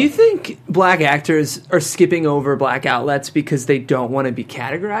 So, do you think black actors are skipping over black outlets because they don't want to be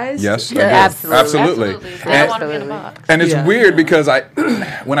categorized? Yes, absolutely. They don't want to be in a box. And it's weird because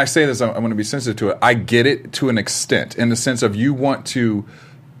when I say this, I want to be sensitive to it. I get it to an extent, in the sense of you want to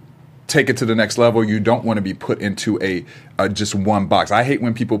take it to the next level. You don't want to be put into a just one box. I hate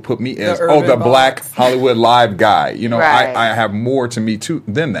when people put me as the Black Hollywood Live guy. You know, I have more to me too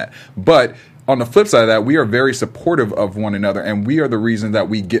than that. But on the flip side of that, we are very supportive of one another, and we are the reason that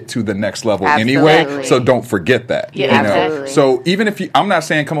we get to the next level anyway. So don't forget that. Yeah, you know? absolutely. So even if I'm not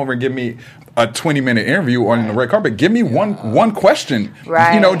saying come over and give me a 20-minute interview on the red carpet, give me one question.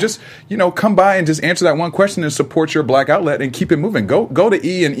 Right. You know, just come by and just answer that one question and support your black outlet and keep it moving. Go to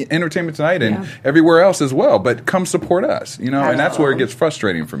E and Entertainment Tonight and everywhere else as well, but come support us. You know, and that's where it gets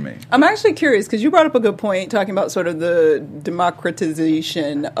frustrating for me. I'm actually curious, because you brought up a good point talking about sort of the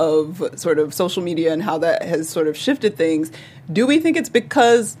democratization of sort of social media and how that has sort of shifted things. Do we think it's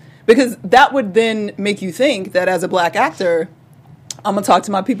because that would then make you think that as a black actor, I'm going to talk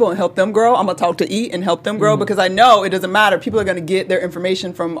to my people and help them grow. I'm going to talk to E and help them grow, because I know it doesn't matter. People are going to get their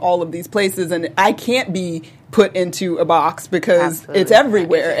information from all of these places, and I can't be put into a box because it's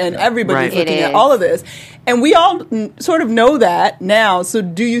everywhere and everybody's looking at all of this. And we all sort of know that now. So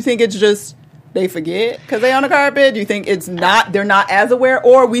do you think it's just they forget because they on the carpet? Do you think it's not, they're not as aware,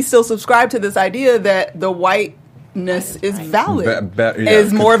 or we still subscribe to this idea that the whiteness is valid,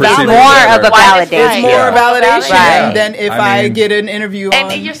 is more valid, more of a validation. It's more validation than if I get an interview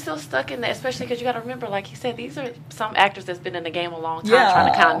on. And you're still stuck in that, especially because you got to remember, like you said, these are some actors that's been in the game a long time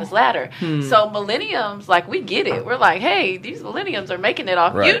trying to climb this ladder. So millenniums, like, we get it. We're like, hey, these millenniums are making it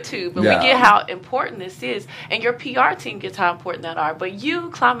off YouTube, and we get how important this is. And your PR team gets how important that are. But you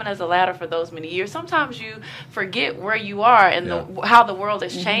climbing as a ladder for those many years, sometimes you forget where you are and how the world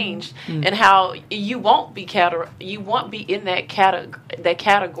has changed and how you won't be you won't be in that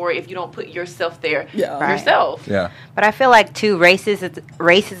category if you don't put yourself there yourself. Yeah. But I feel like too,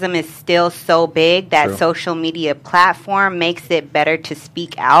 racism is still so big that social media platform makes it better to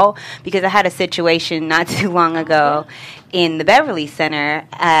speak out. Because I had a situation not too long ago in the Beverly Center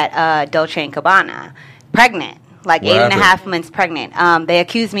at Dolce & Gabbana, pregnant. Like What 8.5 months pregnant. They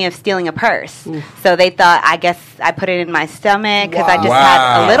accused me of stealing a purse. So they thought, I guess I put it in my stomach because I just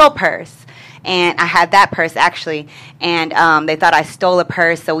had a little purse. And I had that purse, actually. And they thought I stole a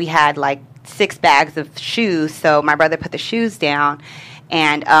purse. So we had, like, 6 bags of shoes. So my brother put the shoes down.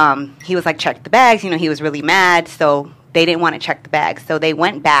 And he was like, check the bags. You know, he was really mad. So they didn't want to check the bags. So they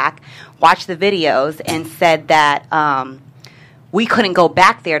went back, watched the videos, and said that we couldn't go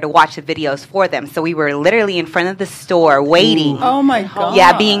back there to watch the videos for them. So we were literally in front of the store waiting. Oh, my God.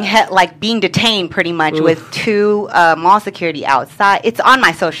 Yeah, being detained pretty much with 2 mall security outside. It's on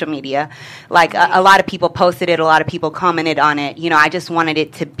my social media. Like, a lot of people posted it. A lot of people commented on it. You know, I just wanted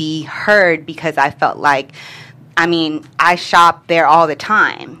it to be heard because I felt like, I mean, I shop there all the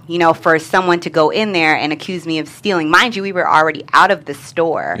time. You know, for someone to go in there and accuse me of stealing. Mind you, we were already out of the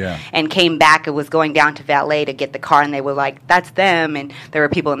store and came back and was going down to valet to get the car. And they were like, that's them. And there were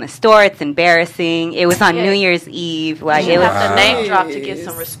people in the store. It's embarrassing. It was on New Year's Eve. Like, You it was have to name drop to get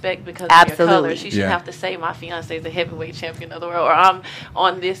some respect because of your color. She shouldn't have to say, my fiance is the heavyweight champion of the world, or I'm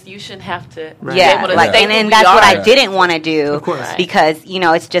on this. You shouldn't have to be able to like, say and that's what I didn't want to do. Because, you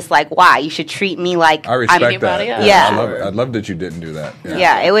know, it's just like, why? You should treat me like I respect that. Yeah, I love that you didn't do that.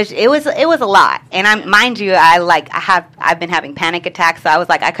 Yeah, it was a lot. And mind you, I've been having panic attacks, so I was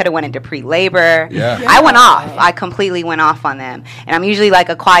like, I could have went into pre-labor. I went off. I completely went off on them. And I'm usually like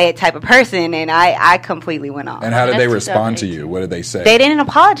a quiet type of person, and I completely went off. And how did they respond to you? What did they say? They didn't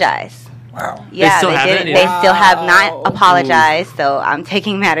apologize. Wow. Yeah, they didn't. They still have not apologized. So I'm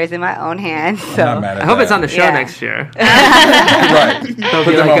taking matters in my own hands. So I hope it's on the show next year. Right. They'll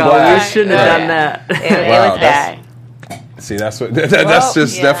be like, oh, you shouldn't have done that. It was bad. See, that's what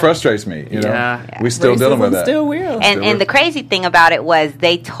that frustrates me. You know, we still dealing with that. Still real. And the crazy thing about it was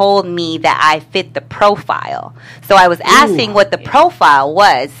they told me that I fit the profile. So I was asking what the profile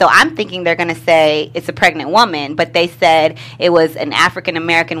was. So I'm thinking they're going to say it's a pregnant woman, but they said it was an African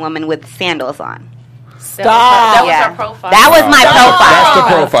American woman with sandals on. Stop. That was her profile. That was my profile. That's the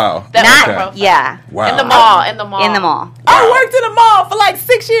profile. That was her profile. Yeah. Wow. In the mall. In the mall. In the mall. I worked in a mall for like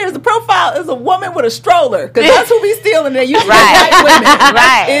 6 years. The profile is a woman with a stroller because that's who be stealing. They're usually white women.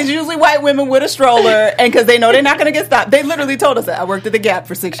 Right. It's usually white women with a stroller, and because they know they're not going to get stopped. They literally told us that. I worked at the Gap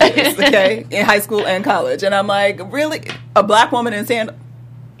for 6 years, okay, in high school and college, and I'm like, really, a black woman in sandals?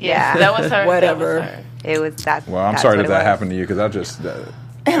 Yeah. That was her. Whatever. That was her. It was that. Well, I'm sorry that happened to you because I just. And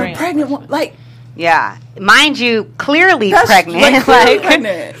a pregnant woman, like. Yeah, mind you, clearly That's pregnant. Clearly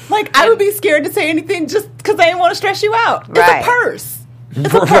pregnant. Like, I would be scared to say anything just because I didn't want to stress you out. Right. It's a purse.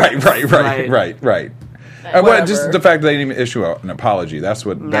 Right. But just the fact that they didn't even issue an apology, that's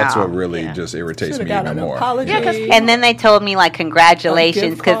what really just irritates me even more. Apology. And then they told me, like,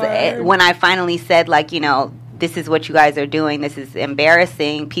 congratulations, because when I finally said, like, you know, this is what you guys are doing, this is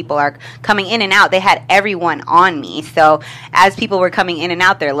embarrassing, people are coming in and out, they had everyone on me. So as people were coming in and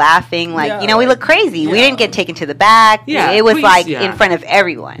out, they're laughing, like, you know, we look crazy. We didn't get taken to the back. It was in front of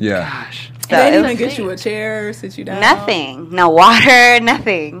everyone. Gosh. So they didn't even get you a chair, sit you down? Nothing. No water,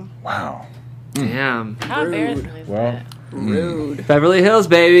 nothing. Wow. Damn. How embarrassing is that? Rude. Beverly Hills,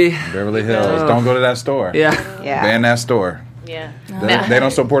 baby. Beverly Hills. Don't go to that store. Yeah. Ban that store. Yeah. They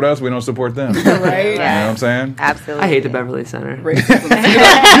don't support us, we don't support them. Right? You know what I'm saying? Absolutely. I hate the Beverly Center. Just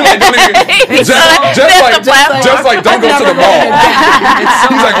like don't go to the mall.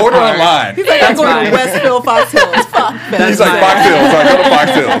 He's like, order online. He's like, I'm going to Westfield, Fox Hills. Fuck. He's like, Fox Hills. I go to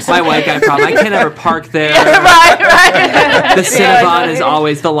Fox Hills. My white guy problem. I can't ever park there. right. The Cinnabon is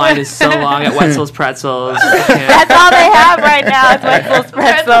always, the line is so long at Wetzel's Pretzels. That's all they have right now is Wetzel's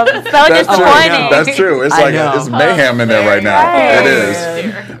Pretzels. It's so disappointing. That's true. It's like it's mayhem in there right now. It is.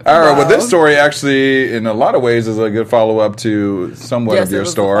 All right. Well, this story actually, in a lot of ways, is a good follow-up to somewhat of your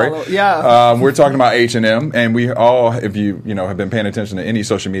story. We're talking about H&M, and we all, if you have been paying attention to any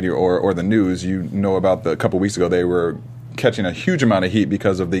social media or the news, you know about a couple weeks ago they were catching a huge amount of heat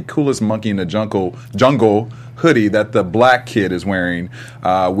because of the coolest monkey in the jungle hoodie that the black kid is wearing,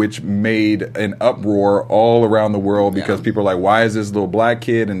 which made an uproar all around the world because people are like, why is this little black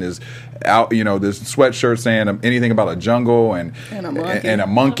kid in this out, you know, this sweatshirt saying anything about a jungle and a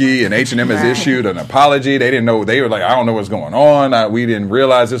monkey, and H&M has issued an apology. They didn't know. They were like, I don't know what's going on. We didn't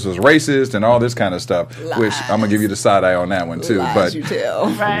realize this was racist and all this kind of stuff. Lies. Which I'm gonna give you the side eye on that one too. Lies But you tell.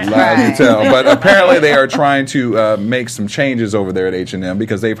 lies you tell. But apparently they are trying to make some changes over there at H&M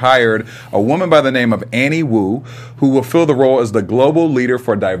because they've hired a woman by the name of Annie Wu, who will fill the role as the global leader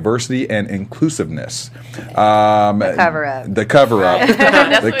for diversity and inclusiveness. The cover-up. The cover-up.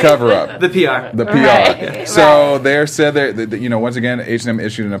 The cover-up. The PR. The PR. Right. So they're said that, you know, once again, H&M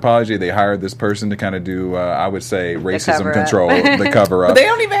issued an apology. They hired this person to kind of do, I would say, racism cover-up. control, the cover-up. But they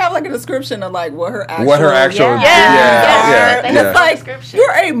don't even have like a description of like what her actual. Yeah. And it's like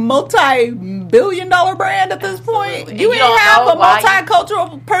you're a multi-billion-dollar brand at this point. And You you ain't don't have know a why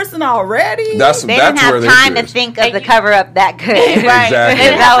multicultural person already. They didn't have time to think of the cover up that good.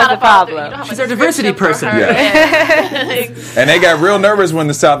 Exactly. That was the problem. She's our diversity person. And they got real nervous when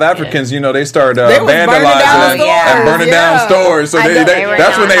the South Africans, you know, they started They was burning down vandalizing the and burning down stores. So I know. They were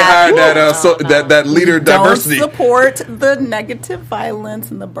that's when not they hired happy. that leader diversity. Don't support the negative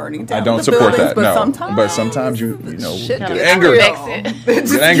violence and the burning down. I don't the support buildings, that. But sometimes you know shit get gets angry. real. Fix It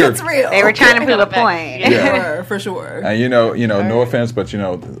just Get angry. gets real. They were trying to prove a point. For sure. And you know, no offense, but you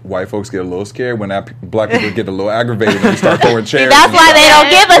know, white folks get a little scared when black people get a little aggravated and they start throwing chairs. That's why they don't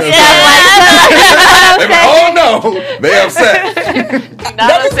give us stuff like that. They're like, oh no, they upset.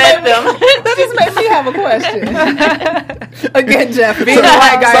 Not upset them. That just made me have a question. Again, Jeff, being the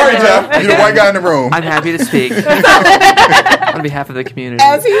white guy. Sorry, Jeff, you're the white guy in the room. I'm happy to speak on behalf of the community.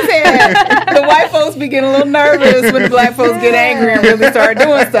 As he said, the white folks be getting a little nervous when the black folks get angry and really start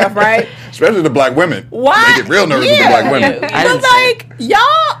doing stuff, right? Especially the black women. Why? They get real nervous with the black women. But like,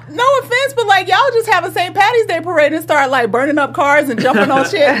 y'all, no offense, but like, y'all just have a St. Patty's Day parade and start like burning up cars and jumping on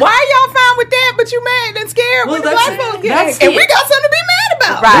shit. Why are y'all fine with that, but you mad and scared when the black folks get angry? And we got something to be mad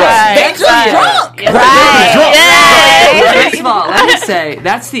about. Right. They just drunk. Yeah. Right. Yeah. First of all, let me say,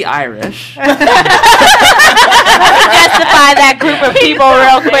 that's the Irish. Justify that group of people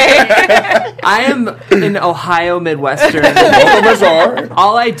real quick. I am an Ohio Midwestern. Both of us are.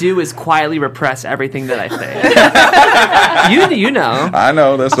 All I do is quietly repress everything that I think. You know. I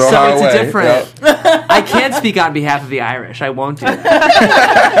know, that's the So Ohio it's way. a different. I can't speak on behalf of the Irish. I won't do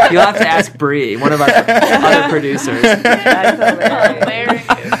that. You'll have to ask Bree, one of our other producers.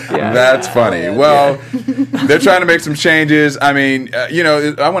 Yeah. That's funny. Well, they're trying to make some changes. I mean, you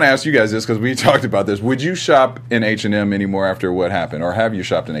know, I want to ask you guys this because we talked about this. Would you shop in H&M anymore after what happened, or have you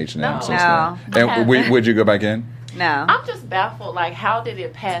shopped in H&M No. since No. then? And would you go back in? No. I'm just baffled. Like, how did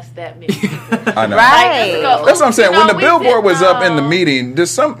it pass that many people? I know. Right. That's what I'm saying. You know, When the we billboard was up in the know. meeting,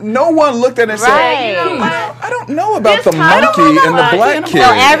 no one looked at it and said, Right. You know what? I don't know about This the kind of monkey and the like black animal. kid.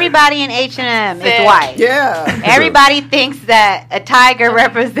 So everybody in H&M is Yeah. white. Yeah. Everybody thinks that a tiger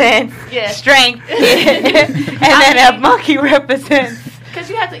represents Yeah. strength, and then a monkey represents. Because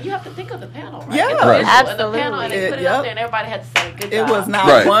you have to think of the panel, right? Yeah. It's Right. visual in Absolutely. the panel, and they put it up there, and everybody had to say good It job. was not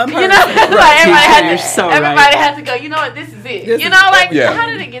Right. one person. You know, like everybody had You're to, so everybody right. had to go. You know what? This is it. This You is- know, like Yeah. how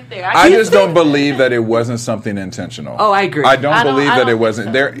did it get there? I just don't believe that it wasn't something intentional. Oh, I agree. I don't I don't- believe I that don't it think wasn't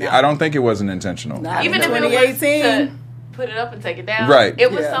so. there. I don't think it wasn't intentional. Not even in if it was 2018. to put it up and take it down, Right. It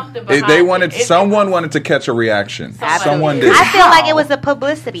was Yeah. something behind They wanted it. someone wanted to catch a reaction. Somebody Someone did. did. I feel like it was a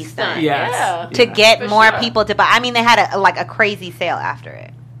publicity stunt Yes. Yeah. to get For more sure. people to buy. I mean, they had a crazy sale after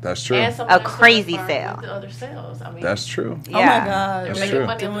it. That's true. And some A of them crazy burned sale. The other sales. I mean, That's true. Oh my Yeah. God. They're That's making true.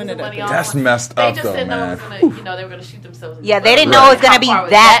 money, Doing losing it money at on the- That's it. messed They up, just though, said man. they were going to shoot themselves. in Yeah, the they foot. didn't know it was gonna be How far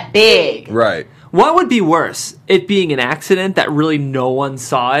that big. Right. What would be worse, it being an accident that really no one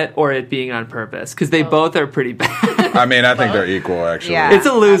saw it, or it being on purpose? Because they both are pretty bad. I mean, I think they're equal, actually. Yeah. It's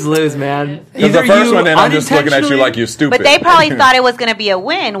a lose-lose, man. Because the first one, then I'm just looking at you like you're stupid. But they probably thought it was going to be a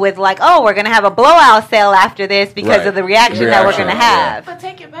win with like, oh, we're going to have a blowout sale after this because Right. of the reaction that we're going to Reaction, have. But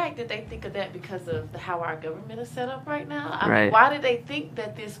take it back. Did they think of that because of how our government is set up right now? I mean, Right. why did they think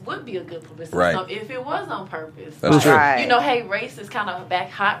that this would be a good publicity Right. stunt if it was on purpose? That's true. Right. You know, hey, race is kind of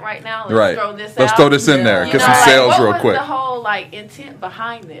back hot right now. Let's Right. throw this Let's out. throw this in Yeah. there. You Get know, some like, sales what real was quick. the whole like intent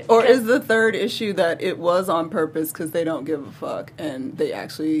behind this? Or Because- is the third issue that it was on purpose because they don't give a fuck and they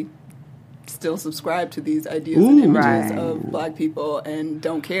actually still subscribe to these ideas and images Right. of black people and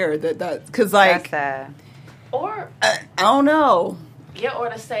don't care that because like That's or I don't know. yeah, or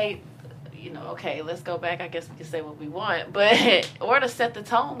to say, you know, okay, let's go back. I guess we can say what we want, but or to set the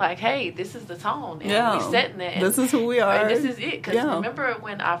tone, like, hey, this is the tone, and Yeah. we setting it. And, This is who we are. and this is it. Because Yeah. remember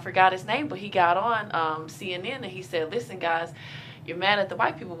when I forgot his name, but he got on CNN and he said, "Listen, guys, you're mad at the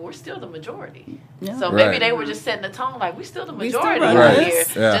white people, but we're still the majority. Yeah. So Right. maybe they were just setting the tone like, we still the We still majority run right this.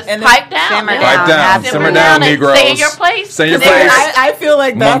 here. Yeah. Just And pipe down. simmer man. down. Pipe down, simmer down, and Negroes. stay in your place. Stay in your 'Cause they were- place. I feel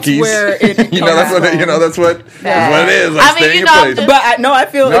like that's Monkeys. where it that's what that's what it is. Like, I mean, stay in you your know, place. the- But I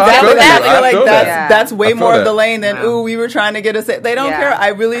feel No, I exactly feel that. that. I I feel feel like that. that's way I feel more of that. the lane than, Yeah. ooh, we were trying to get us. They don't Yeah. care. I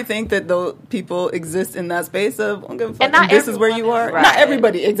really think that those people exist in that space of, I don't give a fuck. And not This is where you everyone are. is right. Not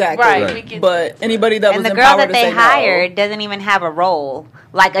everybody, exactly. Right. Right. We get But anybody that And was the girl empowered that they to say no. hired doesn't even have a role,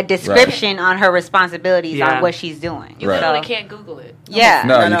 like a description on her responsibilities Yeah. on what she's doing. You Right. literally can't Google it. Yeah.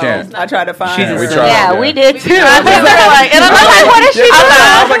 No, I you know. can't. I tried to find She's her. we a- tried. Yeah, we did too. I was like, And I'm like, what is she Yeah, doing?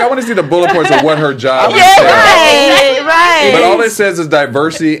 I was like, I want to see the bullet points of what her job Yeah, entails. right. But all it says is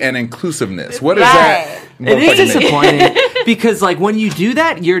diversity and inclusiveness. What is Right. that? It is motherfucking mean? disappointing because, like, when you do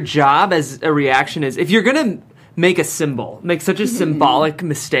that, your job as a reaction is if you're gonna make a symbol, make such a symbolic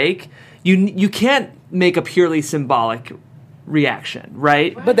mistake, you can't make a purely symbolic reaction,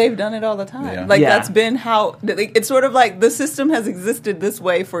 right? But they've done it all the time. Yeah. Like Yeah. that's been how it's sort of like the system has existed this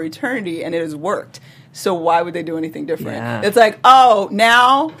way for eternity and it has worked. So why would they do anything different? Yeah. It's like, oh,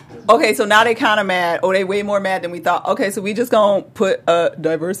 now, okay, so now they kind of mad. Oh, they way more mad than we thought. Okay, so we just gonna put a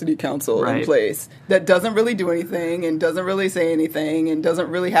diversity council in Right. place that doesn't really do anything and doesn't really say anything and doesn't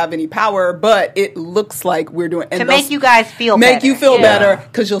really have any power, but it looks like we're doing and To they'll make you guys feel make better. you feel Yeah. better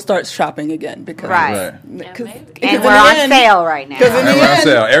because you'll start shopping again because Right. because And in we're the on end- sale right now. 'cause in And the we're on end-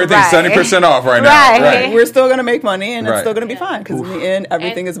 sale. Everything's Right. 70% off right now. Right. Right. we're still going to make money and Right. it's still going to be fine because in the end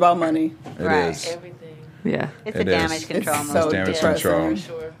everything is about money. It Right. is. Everything. Yeah. It's It a is. damage control It's move. so damage depressing. control. For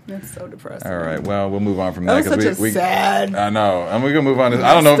sure. It's so depressing. All right. Well, we'll move on from That that was because such a sad. I know, and we're gonna move on.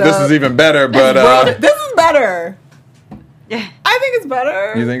 I don't know if this Messed is up. even better, but Bro, this is better. Yeah. I think it's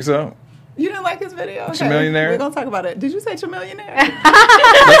better. you think so? You didn't like his video? Okay. Chamillionaire? We're going to talk about it. Did you say Chamillionaire?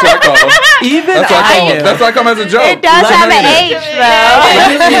 That's what I call him. Even That's what I call I him. knew. That's why I come as a joke. It does Let have me an know. H, Let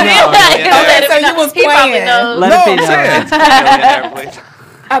though. it be known. Okay, so you was He probably playing. knows. Let No, it be say known. it. Millionaire, please.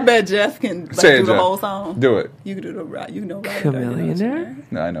 I bet Jeff can like, Say it, do the Jeff. whole song. Do it. You can do the right. You know, right? Chamillionaire?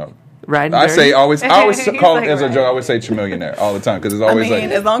 No, I know. Riding I say dirty? always. I always He's call like, it as a right. joke. I always say chamillionaire all the time because it's I always mean,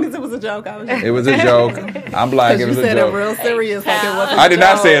 like as long as it was a joke, I was just. it was a joke. I'm black. Because It was you a said it joke. real serious, like it wasn't. I did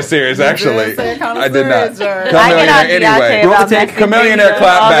not a say it joke. serious. You did Actually, say it kinda I did not. serious, Jared. I get on Chamillionaire Beyonce anyway. about Mexican Chamillionaire videos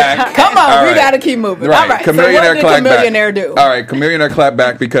clap all the back. time. Come on, All we right. got to keep moving. Right, All right. Chamillionaire so what did clap Chamillionaire back. do? All right, Chamillionaire clap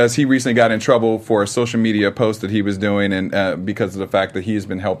back because he recently got in trouble for a social media post that he was doing, and because of the fact that he has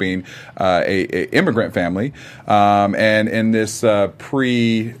been helping a immigrant family, and in this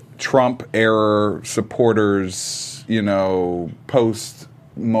pre-Trump era supporters, post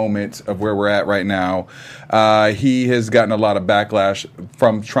moment of where we're at right now, he has gotten a lot of backlash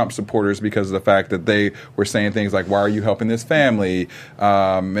from Trump supporters because of the fact that they were saying things like, why are you helping this family?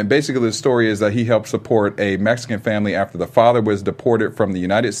 And basically the story is that he helped support a Mexican family after the father was deported from the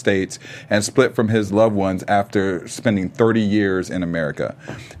United States and split from his loved ones after spending 30 years in America.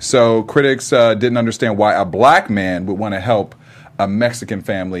 So critics didn't understand why a black man would want to help a Mexican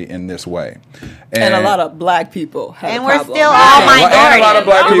family in this way. And a lot of black people had And a we're problem. still all And minorities. a lot of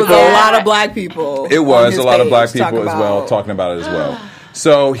black It was people. a lot of black people. It on was his a lot of black page talking people as well about- talking about it as well.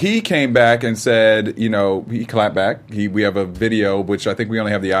 So he came back and said, he clapped back. We have a video, which I think we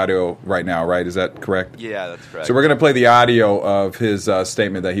only have the audio right now, right? Is that correct? Yeah, that's correct. So we're going to play the audio of his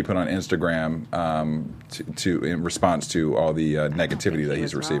statement that he put on Instagram in response to all the negativity that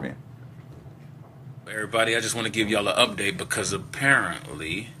he's receiving. Everybody, I just want to give y'all an update because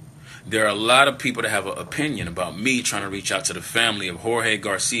apparently there are a lot of people that have an opinion about me trying to reach out to the family of Jorge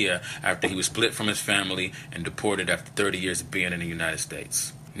Garcia after he was split from his family and deported after 30 years of being in the United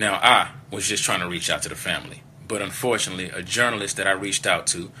States. Now, I was just trying to reach out to the family, but unfortunately, a journalist that I reached out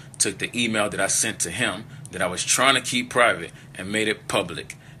to took the email that I sent to him that I was trying to keep private and made it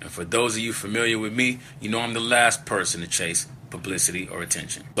public. And for those of you familiar with me, you know I'm the last person to chase publicity or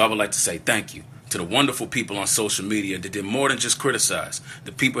attention. So I would like to say thank you to the wonderful people on social media that did more than just criticize.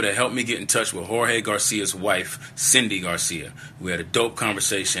 The people that helped me get in touch with Jorge Garcia's wife, Cindy Garcia. We had a dope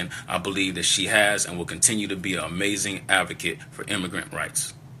conversation. I believe that she has and will continue to be an amazing advocate for immigrant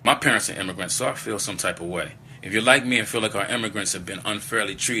rights. My parents are immigrants, so I feel some type of way. If you're like me and feel like our immigrants have been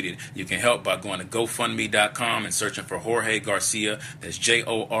unfairly treated, you can help by going to GoFundMe.com and searching for Jorge Garcia. That's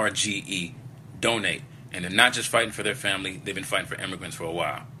Jorge. Donate. And they're not just fighting for their family, they've been fighting for immigrants for a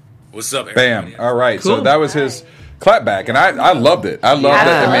while. What's up, everybody? Bam. All right. Cool. So that was his clapback, and I loved it. I loved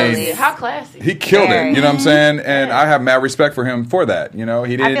it. I mean, how classy. He killed it. You know what I'm saying? And I have mad respect for him for that. You know,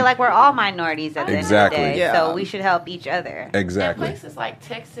 he didn't. I feel like we're all minorities at the end of the day, Yeah. so we should help each other. Exactly. And places like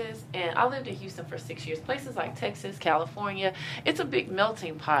Texas, and I lived in Houston for 6 years. Places like Texas, California, it's a big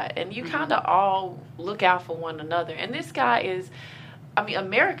melting pot, and you kind of all look out for one another. And this guy is. I mean,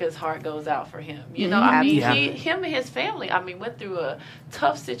 America's heart goes out for him. You know, I mean, him and his family, I mean, went through a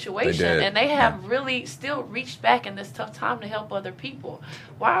tough situation, and they have really still reached back in this tough time to help other people.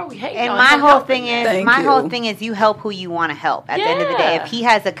 Why are we hating on him? And my whole thing is, you help who you want to help. At the end of the day, if he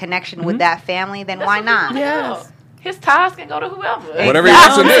has a connection with that family, then why not? Yes. His ties can go to whoever. Whatever he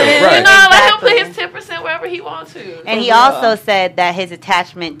wants to do, right. You know, like he'll put his 10% wherever he wants to. And he also said that his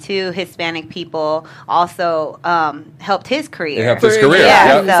attachment to Hispanic people also helped his career. It helped his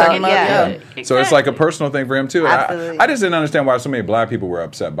career. So it's like a personal thing for him too. Absolutely. I just didn't understand why so many black people were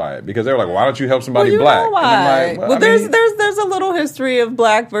upset by it, because they were like, "Why don't you help somebody Well, you black?" know why? And I'm like, there's a little history of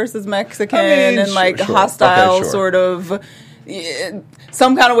black versus Mexican and like sure. hostile Okay, sure. sort of.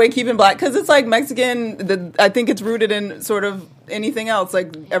 Some kind of way keeping black, because it's like Mexican. I think it's rooted in sort of anything else.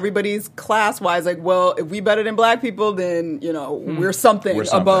 Like everybody's class wise, like, well, if we better than black people, then we're something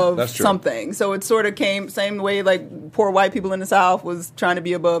above something. So it sort of came same way like poor white people in the South was trying to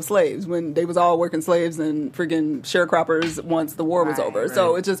be above slaves when they was all working slaves and friggin' sharecroppers once the war was over. Right.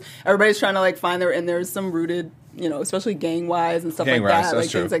 So it's just everybody's trying to like find and there's some rooted, especially gang wise and stuff like that, like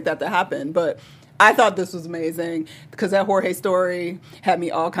things like that happen, but. I thought this was amazing because that Jorge story had me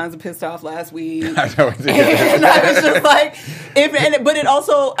all kinds of pissed off last week. I know it did. And I was just like, but it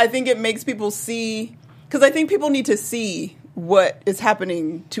also, I think it makes people see, because I think people need to see what is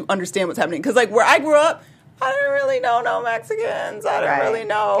happening to understand what's happening. Because like where I grew up, I didn't really know no Mexicans. I didn't really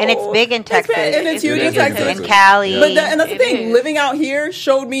know. And it's big in Texas. And it's huge in Texas. And Cali. But and that's the thing. Living out here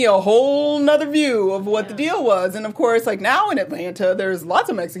showed me a whole nother view of what the deal was. And of course, like now in Atlanta, there's lots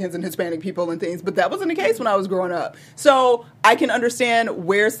of Mexicans and Hispanic people and things. But that wasn't the case when I was growing up. So I can understand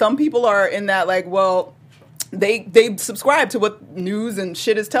where some people are in that, like, well, they subscribe to what news and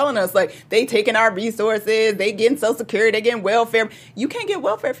shit is telling us. Like, they taking our resources, they getting Social Security, they getting welfare. You can't get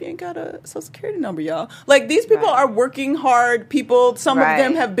welfare if you ain't got a Social Security number, y'all. Like, these people are working hard. People, some of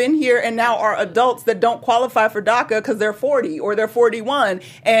them have been here and now are adults that don't qualify for DACA because they're 40 or they're 41.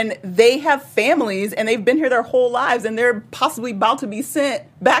 And they have families and they've been here their whole lives and they're possibly about to be sent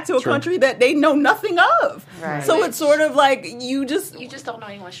back to a country that they know nothing of. Right. So it's sort of like you just don't know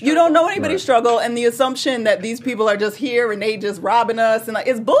anyone's struggle. You don't know anybody's struggle, and the assumption that these people are just here and they just robbing us and like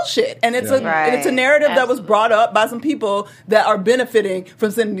it's bullshit. And it's it's a narrative that was brought up by some people that are benefiting from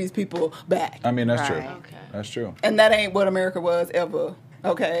sending these people back. I mean, that's true. Okay. That's true. And that ain't what America was ever.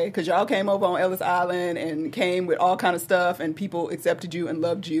 Okay, because y'all came over on Ellis Island and came with all kind of stuff, and people accepted you and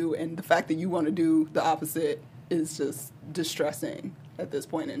loved you, and the fact that you want to do the opposite is just distressing at this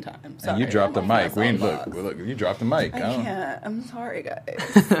point in time. Sorry. And you dropped the mic. Look, you dropped the mic. I can't. I'm sorry, guys.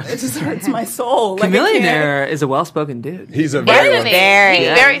 It just hurts my soul. Chamillionaire is a well-spoken dude. He's a very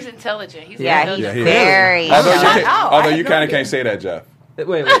intelligent. He's very. Although you kind of can't say that, Jeff.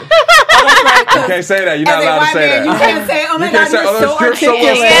 Wait. You can't say that. You're not allowed to say that. You can't say, oh my God, you're so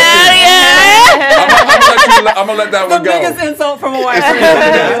articulate. I'm going to let that one go. The biggest insult from a white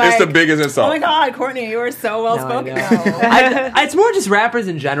person. It's the biggest insult. Oh my God, Courtney, you are so well spoken. It's more just rappers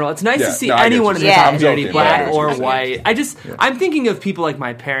in general. It's nice to see anyone in the community, black or white. I'm thinking of people like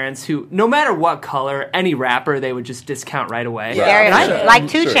my parents who, no matter what color, any rapper, they would just discount right away. Like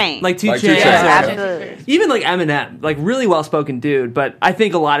 2 Chainz. Like 2 Chainz. Absolutely. Even like Eminem, like really well spoken dude, but I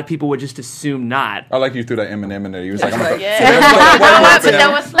think a lot of people would just assume not. I like you threw that Eminem in there. You was like, let me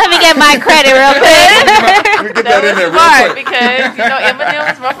get my credit real quick. Get that in there real hard quick. Because Eminem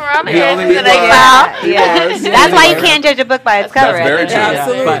was rough around the edges. That's why you can't judge a book by its cover. That's very true.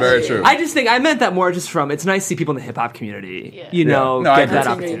 Absolutely. Very true. I just think I meant that more just from it's nice to see people in the hip hop community, get that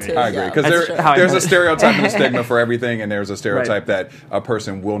opportunity. I agree, because there's a stereotype and a stigma for everything, and there's a stereotype that a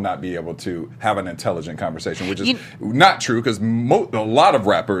person will not be able to have an intelligent conversation, which is not true, because a lot of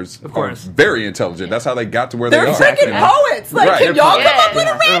rappers are very intelligent. That's how they got to where they are. They're freaking poets. Like, can y'all come up with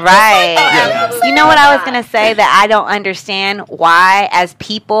a rap? Right. You know what I was going to say that I don't understand why, as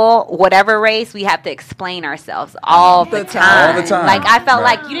people, whatever race, we have to explain ourselves all the time. All the time. Like, I felt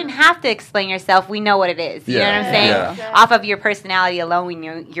like you didn't have to explain yourself. We know what it is. You know what I'm saying? Yeah. Off of your personality alone, we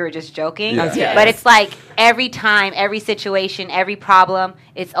knew you were just joking. Yeah. But it's like every time, every situation, every problem,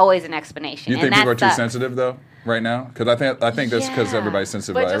 it's always an explanation. You think people are too sensitive, though? right now? Because I think that's because everybody's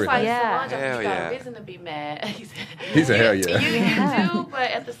sensitive but about just everything. like Solange, Hell you got yeah. a reason to be mad. He said, hell yeah. You do,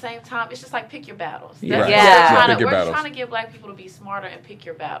 but at the same time, it's just like pick your battles. Yeah. That's Right. what Yeah. Pick your we're battles. trying to get black people to be smarter and pick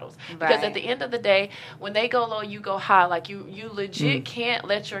your battles. Because Right. at the end of the day, when they go low, you go high. Like you legit can't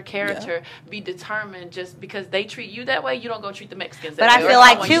let your character be determined just because they treat you that way. You don't go treat the Mexicans that But way. I feel or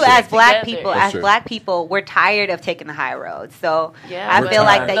like someone too, you as stick black together. people, That's as true. black people, we're tired of taking the high road. So Yeah, I We're feel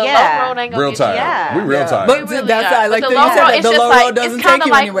like tired. that. the Yeah. low road ain't gonna Real get tired. you. Yeah. We real Yeah. tired. But We really that's are. I like But that the you low said road, that it's the just low like road doesn't it's take kind of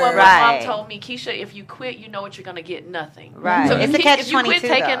you like anywhere. what Right. my mom told me, Keisha. If you quit, you know what you're gonna get. Nothing. Right. So It's if a if you quit catch-22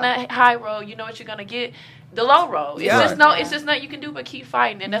 taking though. the high road, you know what you're gonna get. The low road. It's Yeah. just no. Yeah. It's just nothing you can do but keep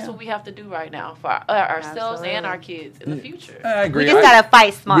fighting, and that's what we have to do right now for ourselves and our kids in the future. I agree. We just gotta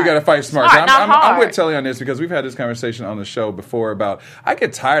fight smart. We got to fight smart. Smart, not I'm hard. with Telly on this because we've had this conversation on the show before about I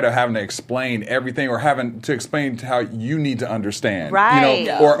get tired of having to explain everything or having to explain how you need to understand. Right. You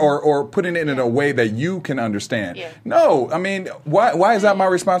know, or putting it in a way that you can understand. Yeah. No, I mean, why is that my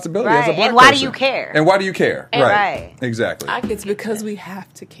responsibility as a Right. black And why do person? you care? And why do you care? And- Right. Exactly. It's because we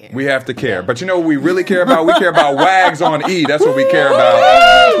have to care. We have to care. But you know what we really care about? We care about WAGs on E. That's what we care about.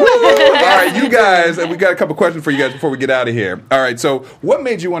 All right, you guys, we got a couple questions for you guys before we get out of here. All right, so what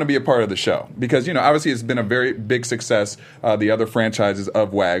made you want to be a part of the show? Because, you know, obviously it's been a very big success, the other franchises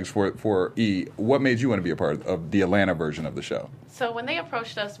of WAGs for E. What made you want to be a part of the Atlanta version of the show? So when they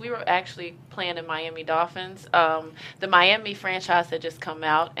approached us, we were actually playing in Miami Dolphins. The Miami franchise had just come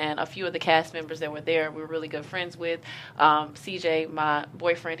out, and a few of the cast members that were there we were really good friends with. CJ, my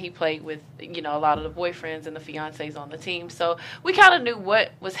boyfriend, he played with, you know, a lot of the boyfriends and the fiancés on the team. So we kind of knew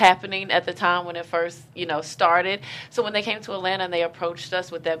what was happening at the time when it first, you know, started. So when they came to Atlanta and they approached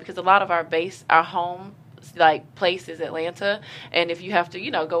us with that, because a lot of our home like place is Atlanta, and if you have to,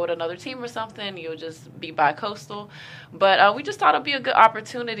 you know, go with another team or something, you'll just be bi-coastal. But we just thought it'd be a good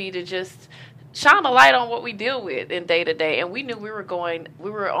opportunity to just shine a light on what we deal with in day to day. And we knew we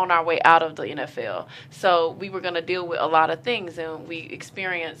were on our way out of the NFL, so we were going to deal with a lot of things, and we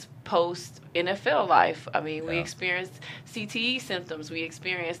experienced post NFL life. I mean, we experienced CTE symptoms, we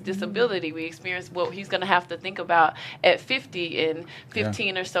experienced disability, we experienced what he's going to have to think about at 50 in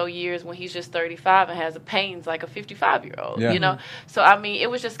 15 or so years when he's just 35 and has pains like a 55-year-old, you know? So, I mean, it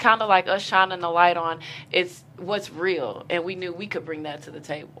was just kind of like us shining the light on it's what's real, and we knew we could bring that to the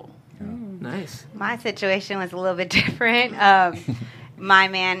table. Nice. My situation was a little bit different. My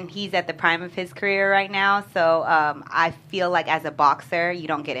man, he's at the prime of his career right now, so I feel like as a boxer, you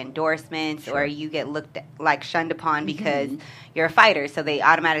don't get endorsements or you get shunned upon because you're a fighter, so they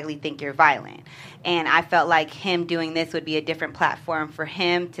automatically think you're violent. And I felt like him doing this would be a different platform for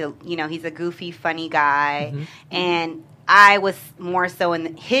him to, you know, he's a goofy, funny guy, and I was more so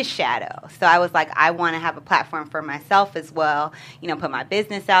in his shadow. So I was like, I want to have a platform for myself as well. You know, put my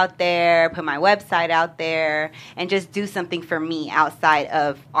business out there, put my website out there, and just do something for me outside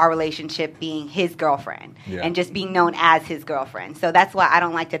of our relationship being his girlfriend and just being known as his girlfriend. So that's why I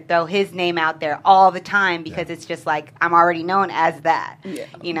don't like to throw his name out there all the time because it's just like I'm already known as that.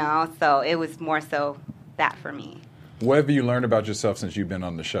 You know, so it was more so that for me. What have you learned about yourself since you've been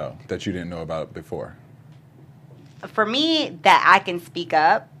on the show that you didn't know about before? For me, that I can speak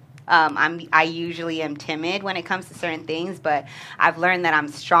up. I usually am timid when it comes to certain things, but I've learned that I'm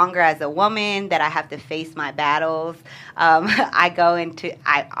stronger as a woman, that I have to face my battles. Obviously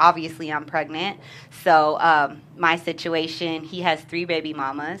I'm pregnant, so my situation, he has 3 baby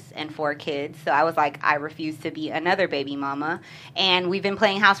mamas and 4 kids, so I was like, I refuse to be another baby mama, and we've been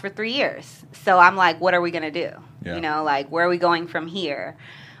playing house for 3 years, so I'm like, what are we going to do? You know, like, where are we going from here?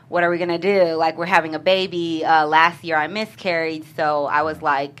 What are we going to do? Like, we're having a baby. Last year I miscarried, so I was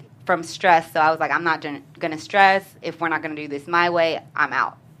like, from stress, so I was like, I'm not going to stress. If we're not going to do this my way, I'm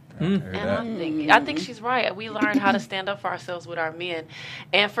out. And I think she's right. We learned how to stand up for ourselves with our men.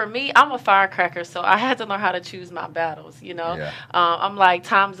 And for me, I'm a firecracker, so I had to learn how to choose my battles, you know. I'm like,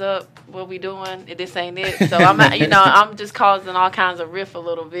 time's up. What we doing? This ain't it. So I'm just causing all kinds of riff a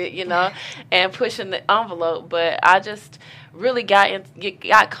little bit, you know, and pushing the envelope. But I just really got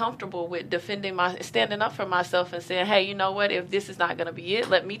comfortable with standing up for myself and saying, hey, you know what? If this is not going to be it,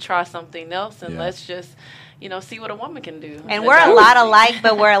 let me try something else, and let's just, you know, see what a woman can do. And we're a lot alike,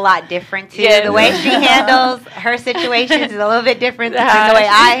 but we're a lot different too. The way she handles her situations is a little bit different than the way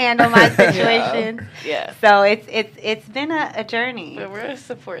I handle my situations. So it's been a journey. But we're a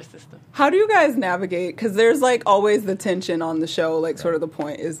support system. How do you guys navigate? Because there's like always the tension on the show, like sort of the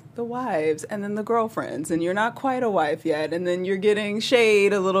point is the wives and then the girlfriends, and you're not quite a wife yet, and then you're getting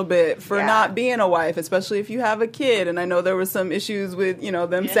shade a little bit for not being a wife, especially if you have a kid. And I know there was some issues with, you know,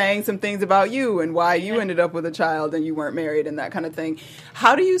 them saying some things about you and why you ended up with a child and you weren't married and that kind of thing.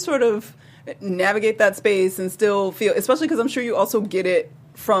 How do you sort of navigate that space and still feel, especially because I'm sure you also get it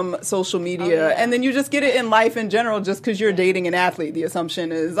from social media, and then you just get it in life in general. Just because you're dating an athlete, the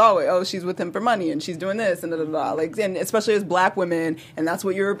assumption is always, oh, she's with him for money and she's doing this and da da da. Like, and especially as Black women, and that's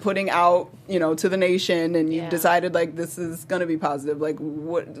what you're putting out, to the nation, and you've decided like this is gonna be positive. Like,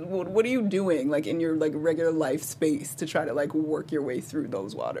 what are you doing like in your like regular life space to try to like work your way through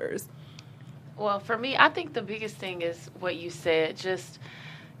those waters? Well, for me, I think the biggest thing is what you said. Just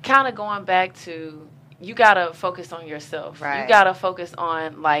kind of going back to, you gotta focus on yourself. Right. You gotta focus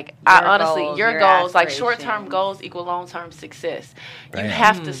on like your goals. Like short-term goals equal long-term success. Bam. You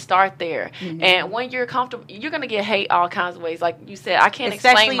have to start there. Mm-hmm. And when you're comfortable, you're gonna get hate all kinds of ways. Like you said, I can't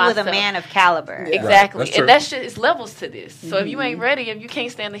explain myself. Especially with a man of caliber. Yeah. Exactly. Right. And that shit is levels to this. So if you ain't ready, if you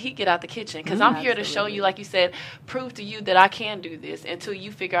can't stand the heat, get out the kitchen. Because I'm here to show you, like you said, prove to you that I can do this until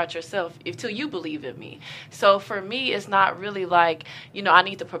you figure out yourself, until you believe in me. So for me, it's not really like, I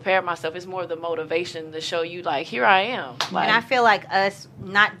need to prepare myself. It's more of the motivation to show you, like, here I am. Like, and I feel like us,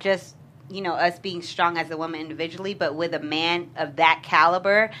 not just, us being strong as a woman individually, but with a man of that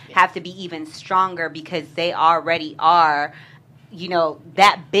caliber, have to be even stronger because they already are,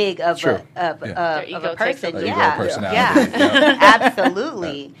 that big of a person. Yeah.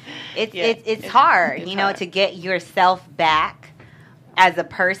 Absolutely. It's hard, hard to get yourself back as a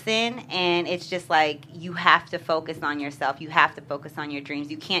person, and it's just like you have to focus on yourself. You have to focus on your dreams.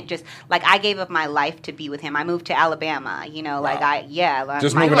 You can't just like, I gave up my life to be with him. I moved to Alabama, just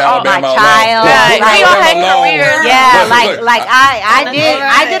moving to Alabama, my child.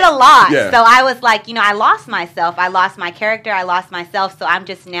 I did a lot. Yeah. So I was like, I lost myself. I lost my character. I lost myself. So I'm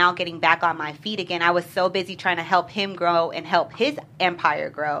just now getting back on my feet again. I was so busy trying to help him grow and help his empire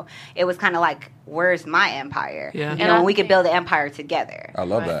grow. It was kind of like, where's my empire? Yeah. And we could build an empire together. I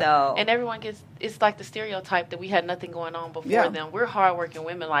love that. So, and everyone it's like the stereotype that we had nothing going on before them. We're hardworking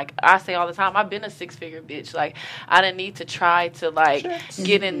women. Like I say all the time, I've been a 6-figure bitch. Like I didn't need to try to like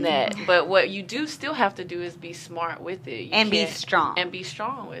get in that. But what you do still have to do is be smart with it. And be strong. And be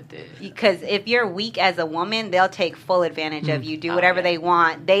strong with it. Because if you're weak as a woman, they'll take full advantage of you. Do whatever they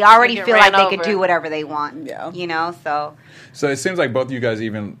want. They already feel like they could do whatever they want. Yeah. So it seems like both of you guys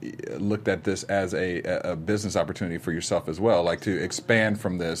even looked at this as a business opportunity for yourself as well, like to expand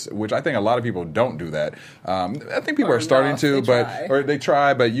from this, which I think a lot of people don't do that. I think people are starting to, they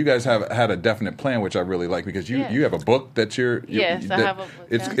try, but you guys have had a definite plan, which I really like, because you have a book that I have a book.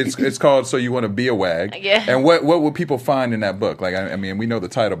 It's called So You Want to Be a Wag. Yeah. And what will people find in that book? Like, I mean, we know the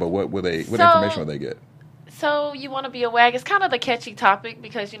title, but what information will they get? So You Want to Be a Wag. It's kind of the catchy topic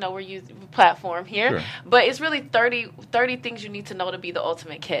because, we're using platform here. Sure. But it's really 30 things you need to know to be the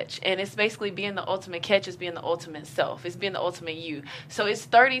ultimate catch. And it's basically being the ultimate catch is being the ultimate self. It's being the ultimate you. So it's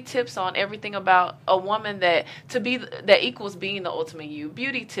 30 tips on everything about a woman that equals being the ultimate you.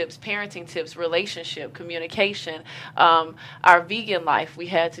 Beauty tips, parenting tips, relationship, communication, our vegan life. We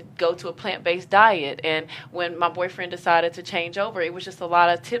had to go to a plant-based diet. And when my boyfriend decided to change over, it was just a lot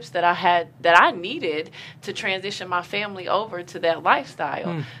of tips that I needed to transition my family over to that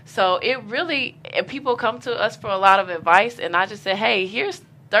lifestyle. So it really, and people come to us for a lot of advice, and I just say, hey, here's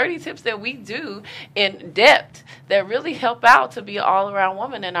 30 tips that we do in depth that really help out to be an all-around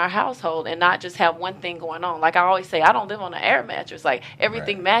woman in our household and not just have one thing going on. Like I always say, I don't live on an air mattress. Like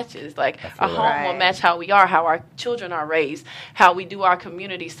everything matches. Like our home will match how we are, how our children are raised, how we do our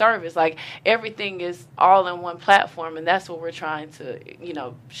community service. Like everything is all in one platform, and that's what we're trying to,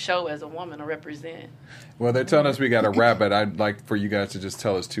 show as a woman or represent. Well, they're telling us we got to wrap, but I'd like for you guys to just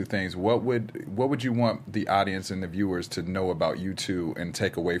tell us two things. What would you want the audience and the viewers to know about you two and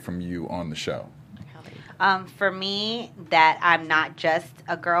take away from you on the show? For me, that I'm not just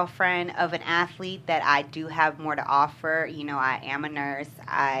a girlfriend of an athlete, that I do have more to offer. I am a nurse.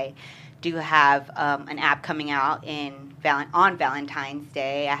 I do have an app coming out on Valentine's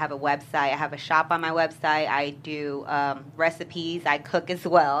Day. I have a website. I have a shop on my website. I do recipes. I cook as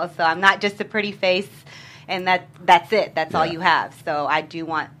well. So I'm not just a pretty face, and that's it. That's all you have. So I do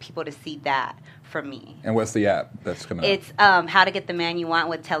want people to see that from me. And what's the app that's coming out? It's How to Get the Man You Want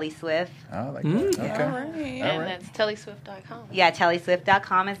with Telly Swift. I like that. Okay. All right. And that's tellyswift.com. Yeah,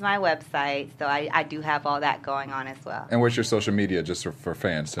 tellyswift.com is my website. So I do have all that going on as well. And what's your social media, just for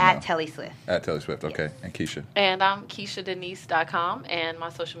fans to know? At Telly Swift. At Telly Swift, okay. Yes. And Keisha? And I'm KeishaDenise.com, and my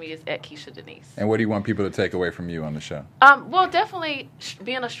social media is at Keisha Denise. And what do you want people to take away from you on the show? Well, definitely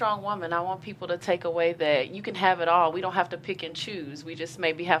being a strong woman. I want people to take away that you can have it all. We don't have to pick and choose. We just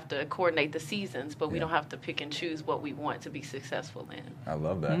maybe have to coordinate the seasons, but we don't have to pick and choose what we want to be successful in. I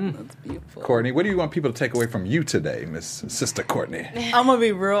love that. That's beautiful. Courtney, what do you want people to take away from you today, Miss Sister Courtney? I'm going to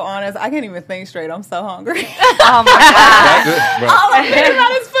be real honest. I can't even think straight. I'm so hungry. Oh, my God. All I'm thinking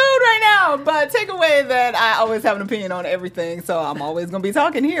about is food right now. But take away that I always have an opinion on everything, so I'm always going to be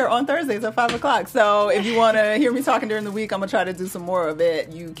talking here on Thursdays at 5 o'clock. So if you want to hear me talking during the week, I'm going to try to do some more of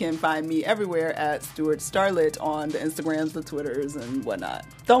it. You can find me everywhere at Stuart Starlet on the Instagrams, the Twitters, and whatnot.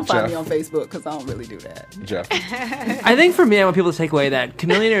 Don't find me on Facebook because I don't really do that. Jeff? I think for me, I want people to take away that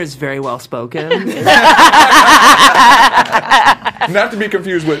Chamillionaire is very well spoken. Not to be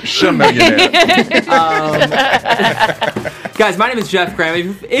confused with Chamillionaire. Guys, my name is Jeff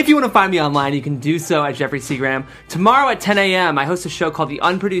Graham. If you want to find me online, you can do so at Jeffrey C. Graham. Tomorrow at 10 a.m., I host a show called The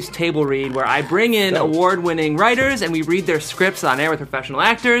Unproduced Table Read, where I bring in award-winning writers, and we read their scripts on air with professional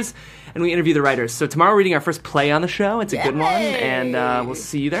actors, and we interview the writers. So tomorrow we're reading our first play on the show. It's a good one, and we'll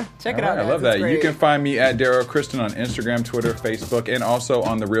see you there. Check it out, guys. I love that. You can find me at Daryl Kristen on Instagram, Twitter, Facebook, and also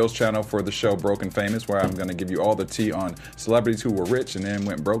on the Reels channel for the show Broke and Famous, where I'm going to give you all the tea on celebrities who were rich and then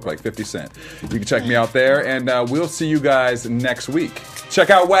went broke like 50 Cent. You can check me out there, and we'll see you guys next week. Check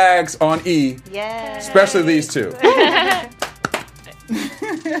out Wags on E. Yes. Especially these two.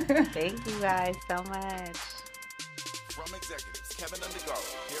 Thank you guys so much. From executives Kevin Undergaro,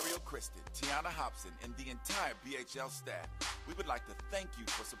 Daryl Kristen, Tiana Hobson, and the entire BHL staff, we would like to thank you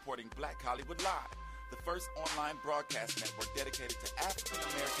for supporting Black Hollywood Live, the first online broadcast network dedicated to African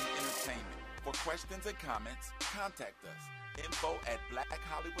American entertainment. For questions and comments, contact us.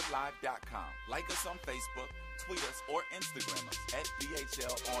 info@blackhollywoodlive.com. Like us on Facebook, tweet us, or Instagram us at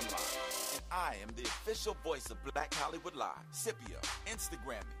BHL Online. And I am the official voice of Black Hollywood Live, Scipio.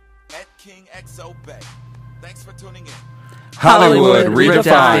 Instagram me at KingXOBay. Thanks for tuning in. Hollywood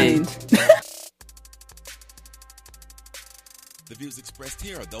Redefined. The views expressed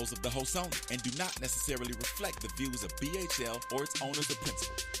here are those of the host only and do not necessarily reflect the views of BHL or its owners or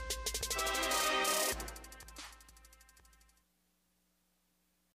principals.